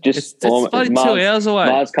 It's bloody 2 hours away.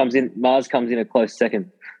 Mars comes in a close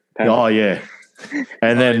second. Oh yeah,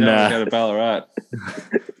 and then go to Ballarat.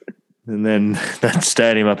 and then that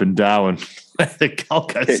stadium up in Darwin, the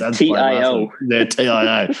Gold Coast Suns play last week. They're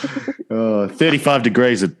TIO. 35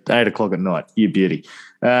 degrees at 8 o'clock at night. You beauty.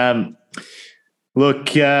 Look,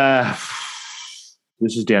 this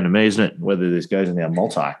is down to me, isn't it? Whether this goes in our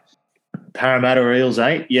multi. Parramatta or Eels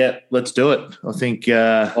 8? Yeah, let's do it. I think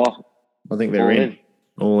they're in.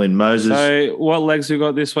 All in Moses. So what legs we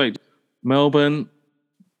got this week? Melbourne,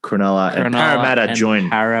 Cronulla and Parramatta and join.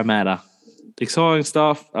 Parramatta. Exciting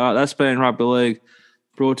stuff. That's been Rugby League.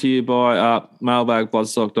 Brought to you by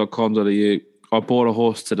mailbagbloodstock.com.au. I bought a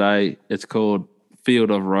horse today. It's called Field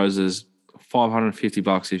of Roses.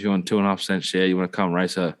 $550 if you want 2.5% share. You want to come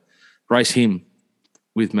race him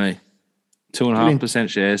with me. 2.5%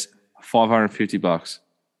 shares, $550.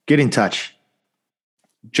 Get in touch.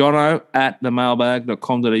 Jono at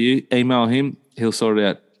themailbag.com.au. Email him. He'll sort it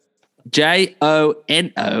out.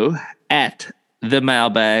 JONO at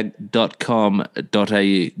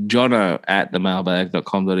themailbag.com.au. Jono at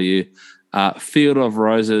themailbag.com.au. Field of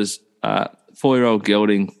Roses, 4-year-old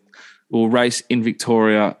gelding. We'll race in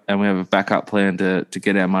Victoria and we have a backup plan to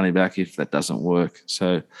get our money back if that doesn't work.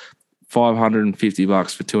 So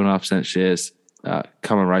 $550 for 2.5% shares.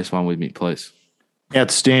 Come and race one with me, please.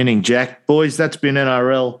 Outstanding, Jack. Boys, that's been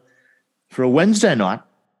NRL for a Wednesday night.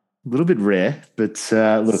 A little bit rare, but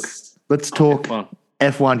look, let's talk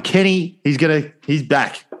F1. Kenny, he's back.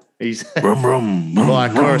 He's by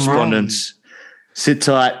correspondence. Sit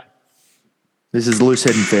tight. This is Loose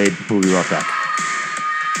Head and Feed. We'll be right back.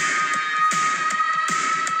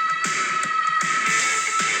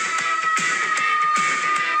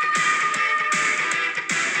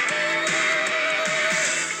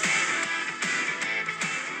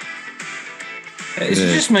 Is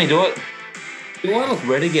it just me? Do I look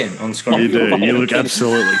red again on screen? You do. You look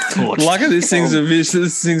absolutely torched. Lucky this thing's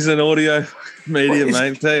an audio medium,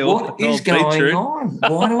 mate. Tell you What is going on?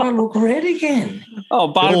 Why do I look red again? Oh,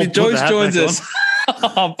 Barnaby Joyce joins us.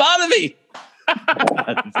 Oh, Barnaby.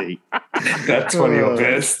 That's one of your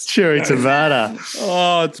best. Cherry Tabata.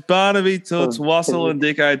 Oh, it's Barnaby, it's Wassel and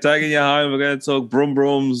Dicko taking you home. We're going to talk Brum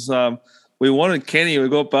Brums. We wanted Kenny. We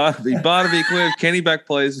got Barnaby. Barnaby, can we have Kenny back,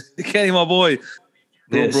 please? Kenny, my boy.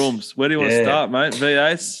 Yes. Brums. Where do you want to start, mate?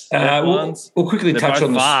 V8s? F1s? We'll quickly touch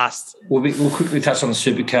on fast. We'll quickly touch on the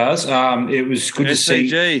supercars. It was good to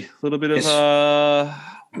see. a little bit of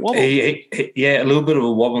wobble. A little bit of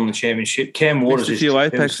a wobble in the championship. Cam Waters a few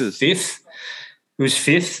is apexes. fifth, who was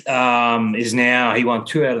fifth, is now, he won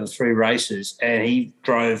 2 out of the 3 races, and he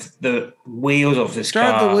drove the wheels off this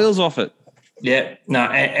car. Drove the wheels off it. Yeah, no,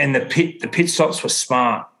 and the pit stops were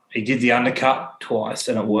smart. He did the undercut twice,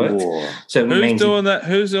 and it worked. Whoa. So Who's doing that?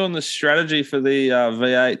 Who's doing the strategy for the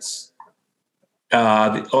V8s?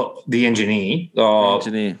 The engineer.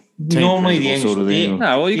 Engineer. Normally the principal sort of engineer. thing.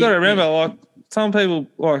 No, well, you got to remember, like some people,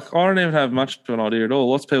 like I don't even have much of an idea at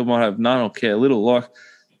all. Lots of people might have none or care little. Like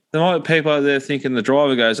there might be people out there thinking the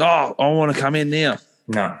driver goes, "Oh, I want to come in now."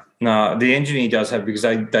 No, the engineer does have, because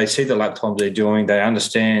they see the lap times they're doing. They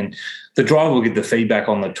understand. The driver will get the feedback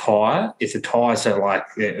on the tyre. If the tyres are like,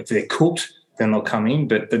 if they're cooked, then they'll come in.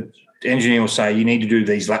 But the engineer will say, you need to do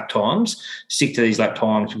these lap times, stick to these lap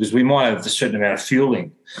times, because we might have a certain amount of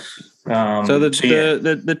fueling. So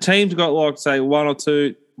the team's got like, say, 1 or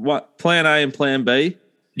 2, plan A and plan B.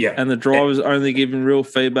 Yeah. And the driver's only giving real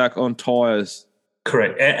feedback on tyres.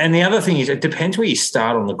 Correct. And the other thing is, it depends where you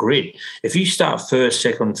start on the grid. If you start first,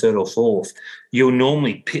 second, third, or fourth, you'll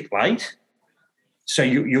normally pit late. So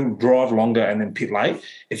you'll drive longer and then pit late.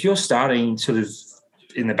 If you're starting sort of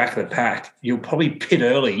in the back of the pack, you'll probably pit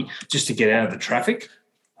early just to get out of the traffic.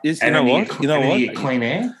 You know what? You get clean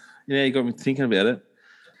air. Yeah, you got me thinking about it.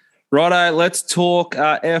 Righto, let's talk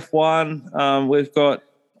F1. We've got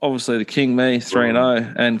obviously the King, me,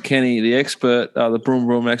 3-0, and Kenny, the expert, the Broom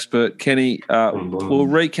Broom expert. Kenny, we'll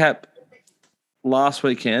recap last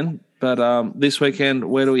weekend, but this weekend,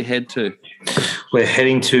 where do we head to? We're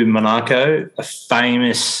heading to Monaco, a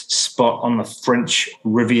famous spot on the French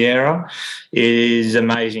Riviera. It is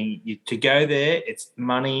amazing. To go there, it's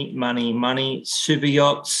money, money, money, super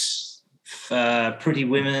yachts, pretty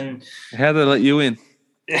women. How'd they let you in?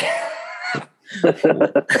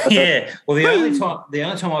 Yeah. Well, the only time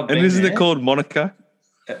I've been And isn't there, it called Monaco?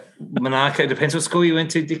 Monaco, depends what school you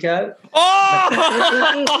went to, Dicko.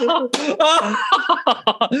 Oh!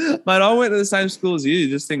 Mate, I went to the same school as you,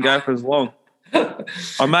 just didn't go for as long.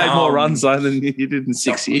 I made more runs though than you did in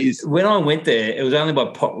 6 years. When I went there, it was only by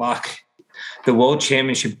potluck. The World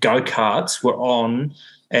Championship go-karts were on,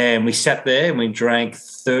 and we sat there and we drank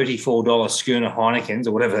 $34 schooner Heinekens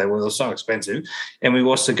or whatever they were so expensive, and we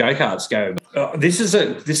watched the go-karts go. This is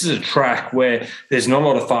a track where there's not a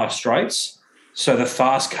lot of fast straights, so the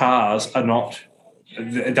fast cars are not.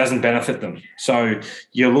 It doesn't benefit them. So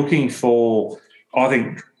you're looking for, I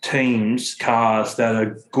think, cars that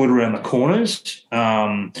are good around the corners.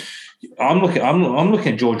 I'm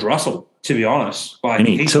looking at George Russell, to be honest. Like, And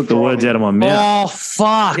he took the words out of my mouth. Oh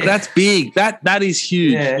fuck, Yeah. that's big. That is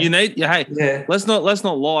huge. Yeah. You need, Yeah. let's not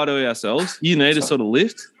lie to ourselves. You need a sort of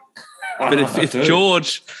lift. But if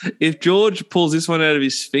George pulls this one out of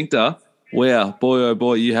his sphincter, wow, boy oh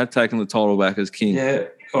boy, you have taken the title back as king. Yeah,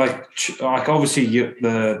 like obviously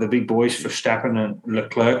the big boys for Verstappen and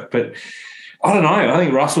Leclerc, but I don't know. I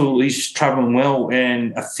think Russell is travelling well,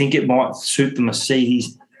 and I think it might suit the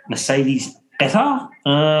Mercedes better.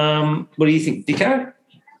 What do you think, Dicko?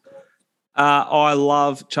 I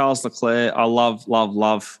love Charles Leclerc. I love.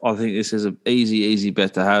 I think this is an easy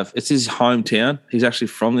bet to have. It's his hometown. He's actually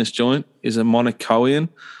from this joint. He's a Monacoian,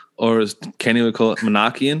 or as Kenny would call it,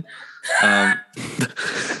 Monarchian.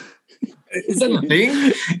 Is that a thing?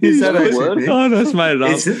 Is that a word? I just made it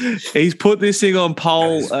up. Is it? He's put this thing on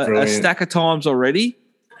pole That is a brilliant. stack of times already.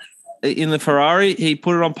 In the Ferrari, he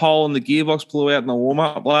put it on pole and the gearbox blew out in the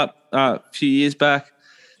warm-up lap a few years back.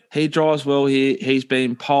 He drives well here. He's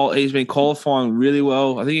been qualifying really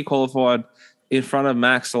well. I think he qualified in front of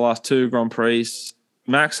Max the last 2 Grand Prix.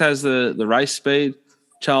 Max has the race speed.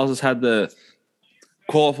 Charles has had the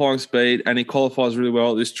qualifying speed, and he qualifies really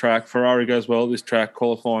well at this track. Ferrari goes well at this track,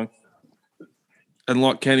 qualifying. And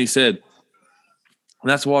like Kenny said,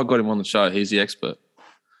 that's why I got him on the show. He's the expert.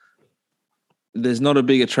 There's not a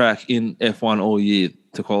bigger track in F1 all year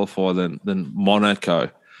to qualify than Monaco.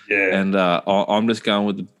 Yeah. And I'm just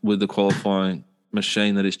going with the qualifying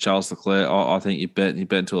machine that is Charles Leclerc. I think you bet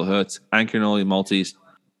until it hurts. Anchoring all your multis.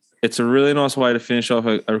 It's a really nice way to finish off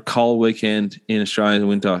a cold weekend in Australian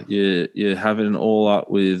winter. You're having it all up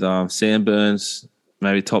with sandburns,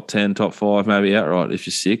 maybe top 10, top 5, maybe outright if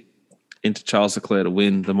you're sick, into Charles Leclerc to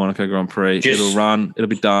win the Monaco Grand Prix. It'll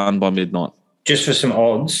be done by midnight. Just for some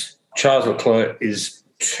odds, Charles Leclerc is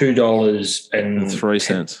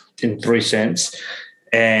 $2.03.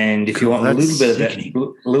 And if you want a little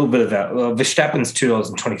bit of that, well, Verstappen's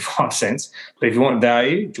 $2.25. But if you want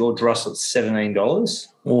value, George Russell's $17.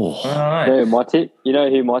 Oh, All right. You know my tip. You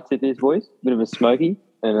know who my tip is, boys? Bit of a smoky,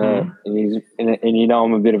 and you know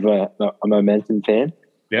I'm a bit of a momentum fan.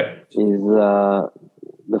 Yep. Is the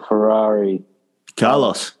Ferrari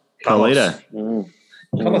Carlos. Carlito. Mm.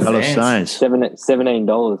 Carlos Sainz.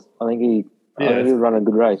 $17. I think He'll run a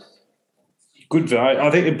good race. Good vote. I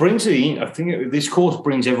think it brings it in. I think this course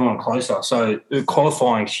brings everyone closer. So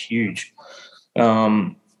qualifying is huge.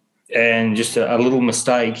 And just a little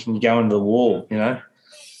mistake and you go into the wall, you know.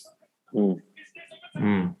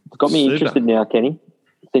 It's got me interested now, Kenny,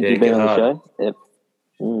 since you've been on the show. Yep.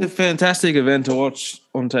 It's a fantastic event to watch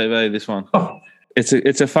on TV, this one.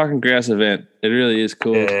 It's a fucking grouse event. It really is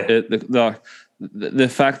cool. Yeah. The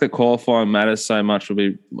fact that qualifying matters so much will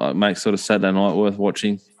be makes sort of Saturday night worth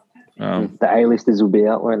watching. The A-listers will be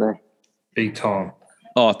out, won't they? Big time.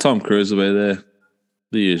 Oh, Tom Cruise will be there.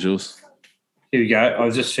 The usuals. Here we go. I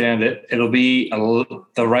just found it. It'll be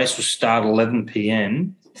the race will start 11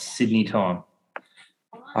 p.m. Sydney time.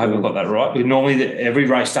 I hope I got that right. Normally, every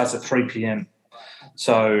race starts at 3 p.m.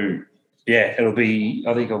 So, yeah, it'll be,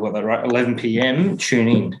 I think I've got that right, 11 p.m. Tune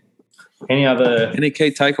in. Any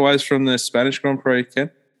key takeaways from the Spanish Grand Prix, Ken?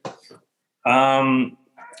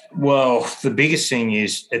 Well, the biggest thing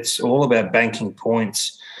is it's all about banking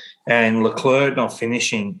points, and Leclerc not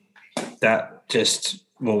finishing. That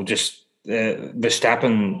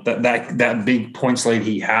Verstappen, that big points lead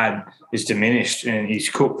he had is diminished, and he's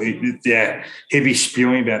cooked. Yeah, he'd be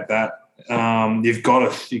spewing about that. You've got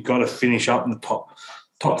to finish up in the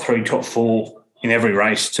top three, top four in every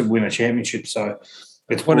race to win a championship. So.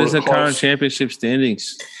 What is the current championship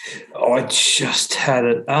standings? I just had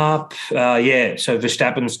it up. So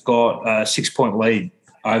Verstappen's got a 6-point lead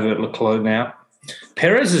over Leclerc now.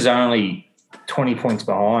 Perez is only 20 points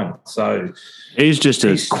behind. So he's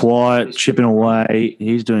just quiet, chipping away.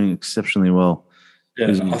 He's doing exceptionally well. Yeah,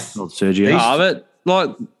 Sergio.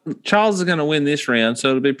 But Charles is going to win this round, so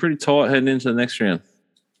it'll be pretty tight heading into the next round.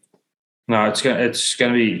 No, it's going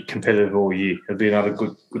to be competitive all year. It'll be another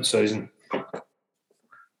good season.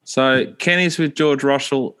 So Kenny's with George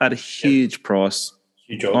Russell at a huge price.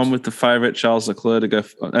 Huge odds. I'm with the favourite Charles Leclerc to go.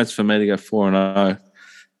 That's for me to go 4-0.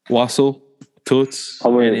 Wassel, Toots,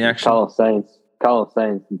 any action? Carlos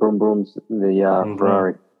Sainz, Brum Brum's the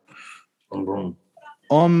Ferrari. Brum Brum.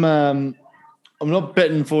 I'm not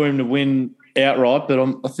betting for him to win outright, but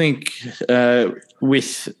I think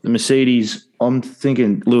with the Mercedes, I'm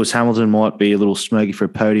thinking Lewis Hamilton might be a little smoky for a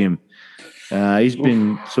podium. He's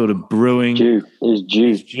been sort of brewing. He's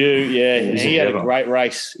due. Yeah. He had a great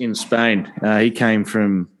race in Spain. He came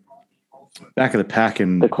from back of the pack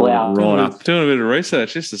and the cloud. Right up. Doing a bit of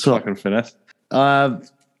research. This is fucking finesse. To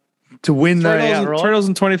win that outright,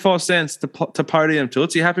 $3.25 to podium.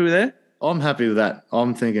 Toots, you happy with that? I'm happy with that.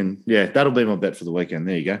 I'm thinking, that'll be my bet for the weekend.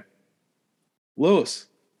 There you go. Lewis,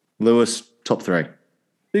 top 3.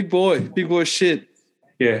 big boy shit.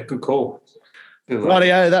 Yeah, good call.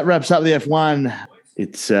 Rightio, that wraps up the F1.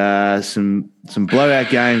 It's some blowout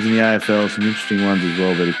games in the AFL, some interesting ones as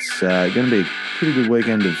well, but it's going to be a pretty good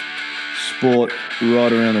weekend of sport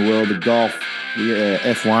right around the world. The golf, the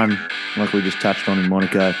F1, like we just touched on in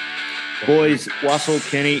Monaco. Boys, Wassel,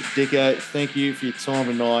 Kenny, Dicko, thank you for your time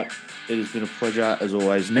tonight. It has been a pleasure as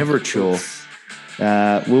always. Never a chore.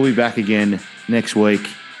 We'll be back again next week.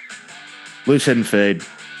 Loose Head and Feed.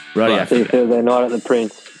 Right. See you Thursday night at the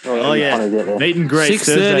Prince. Oh, yeah. Meet and greet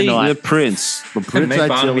Thursday 6:30, night. the Prince.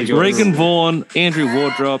 The Regan Vaughan, Andrew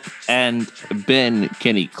Wardrop, and Ben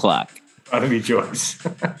Kenny Clark. Barnaby Joyce.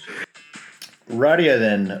 Radio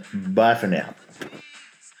then. Bye for now.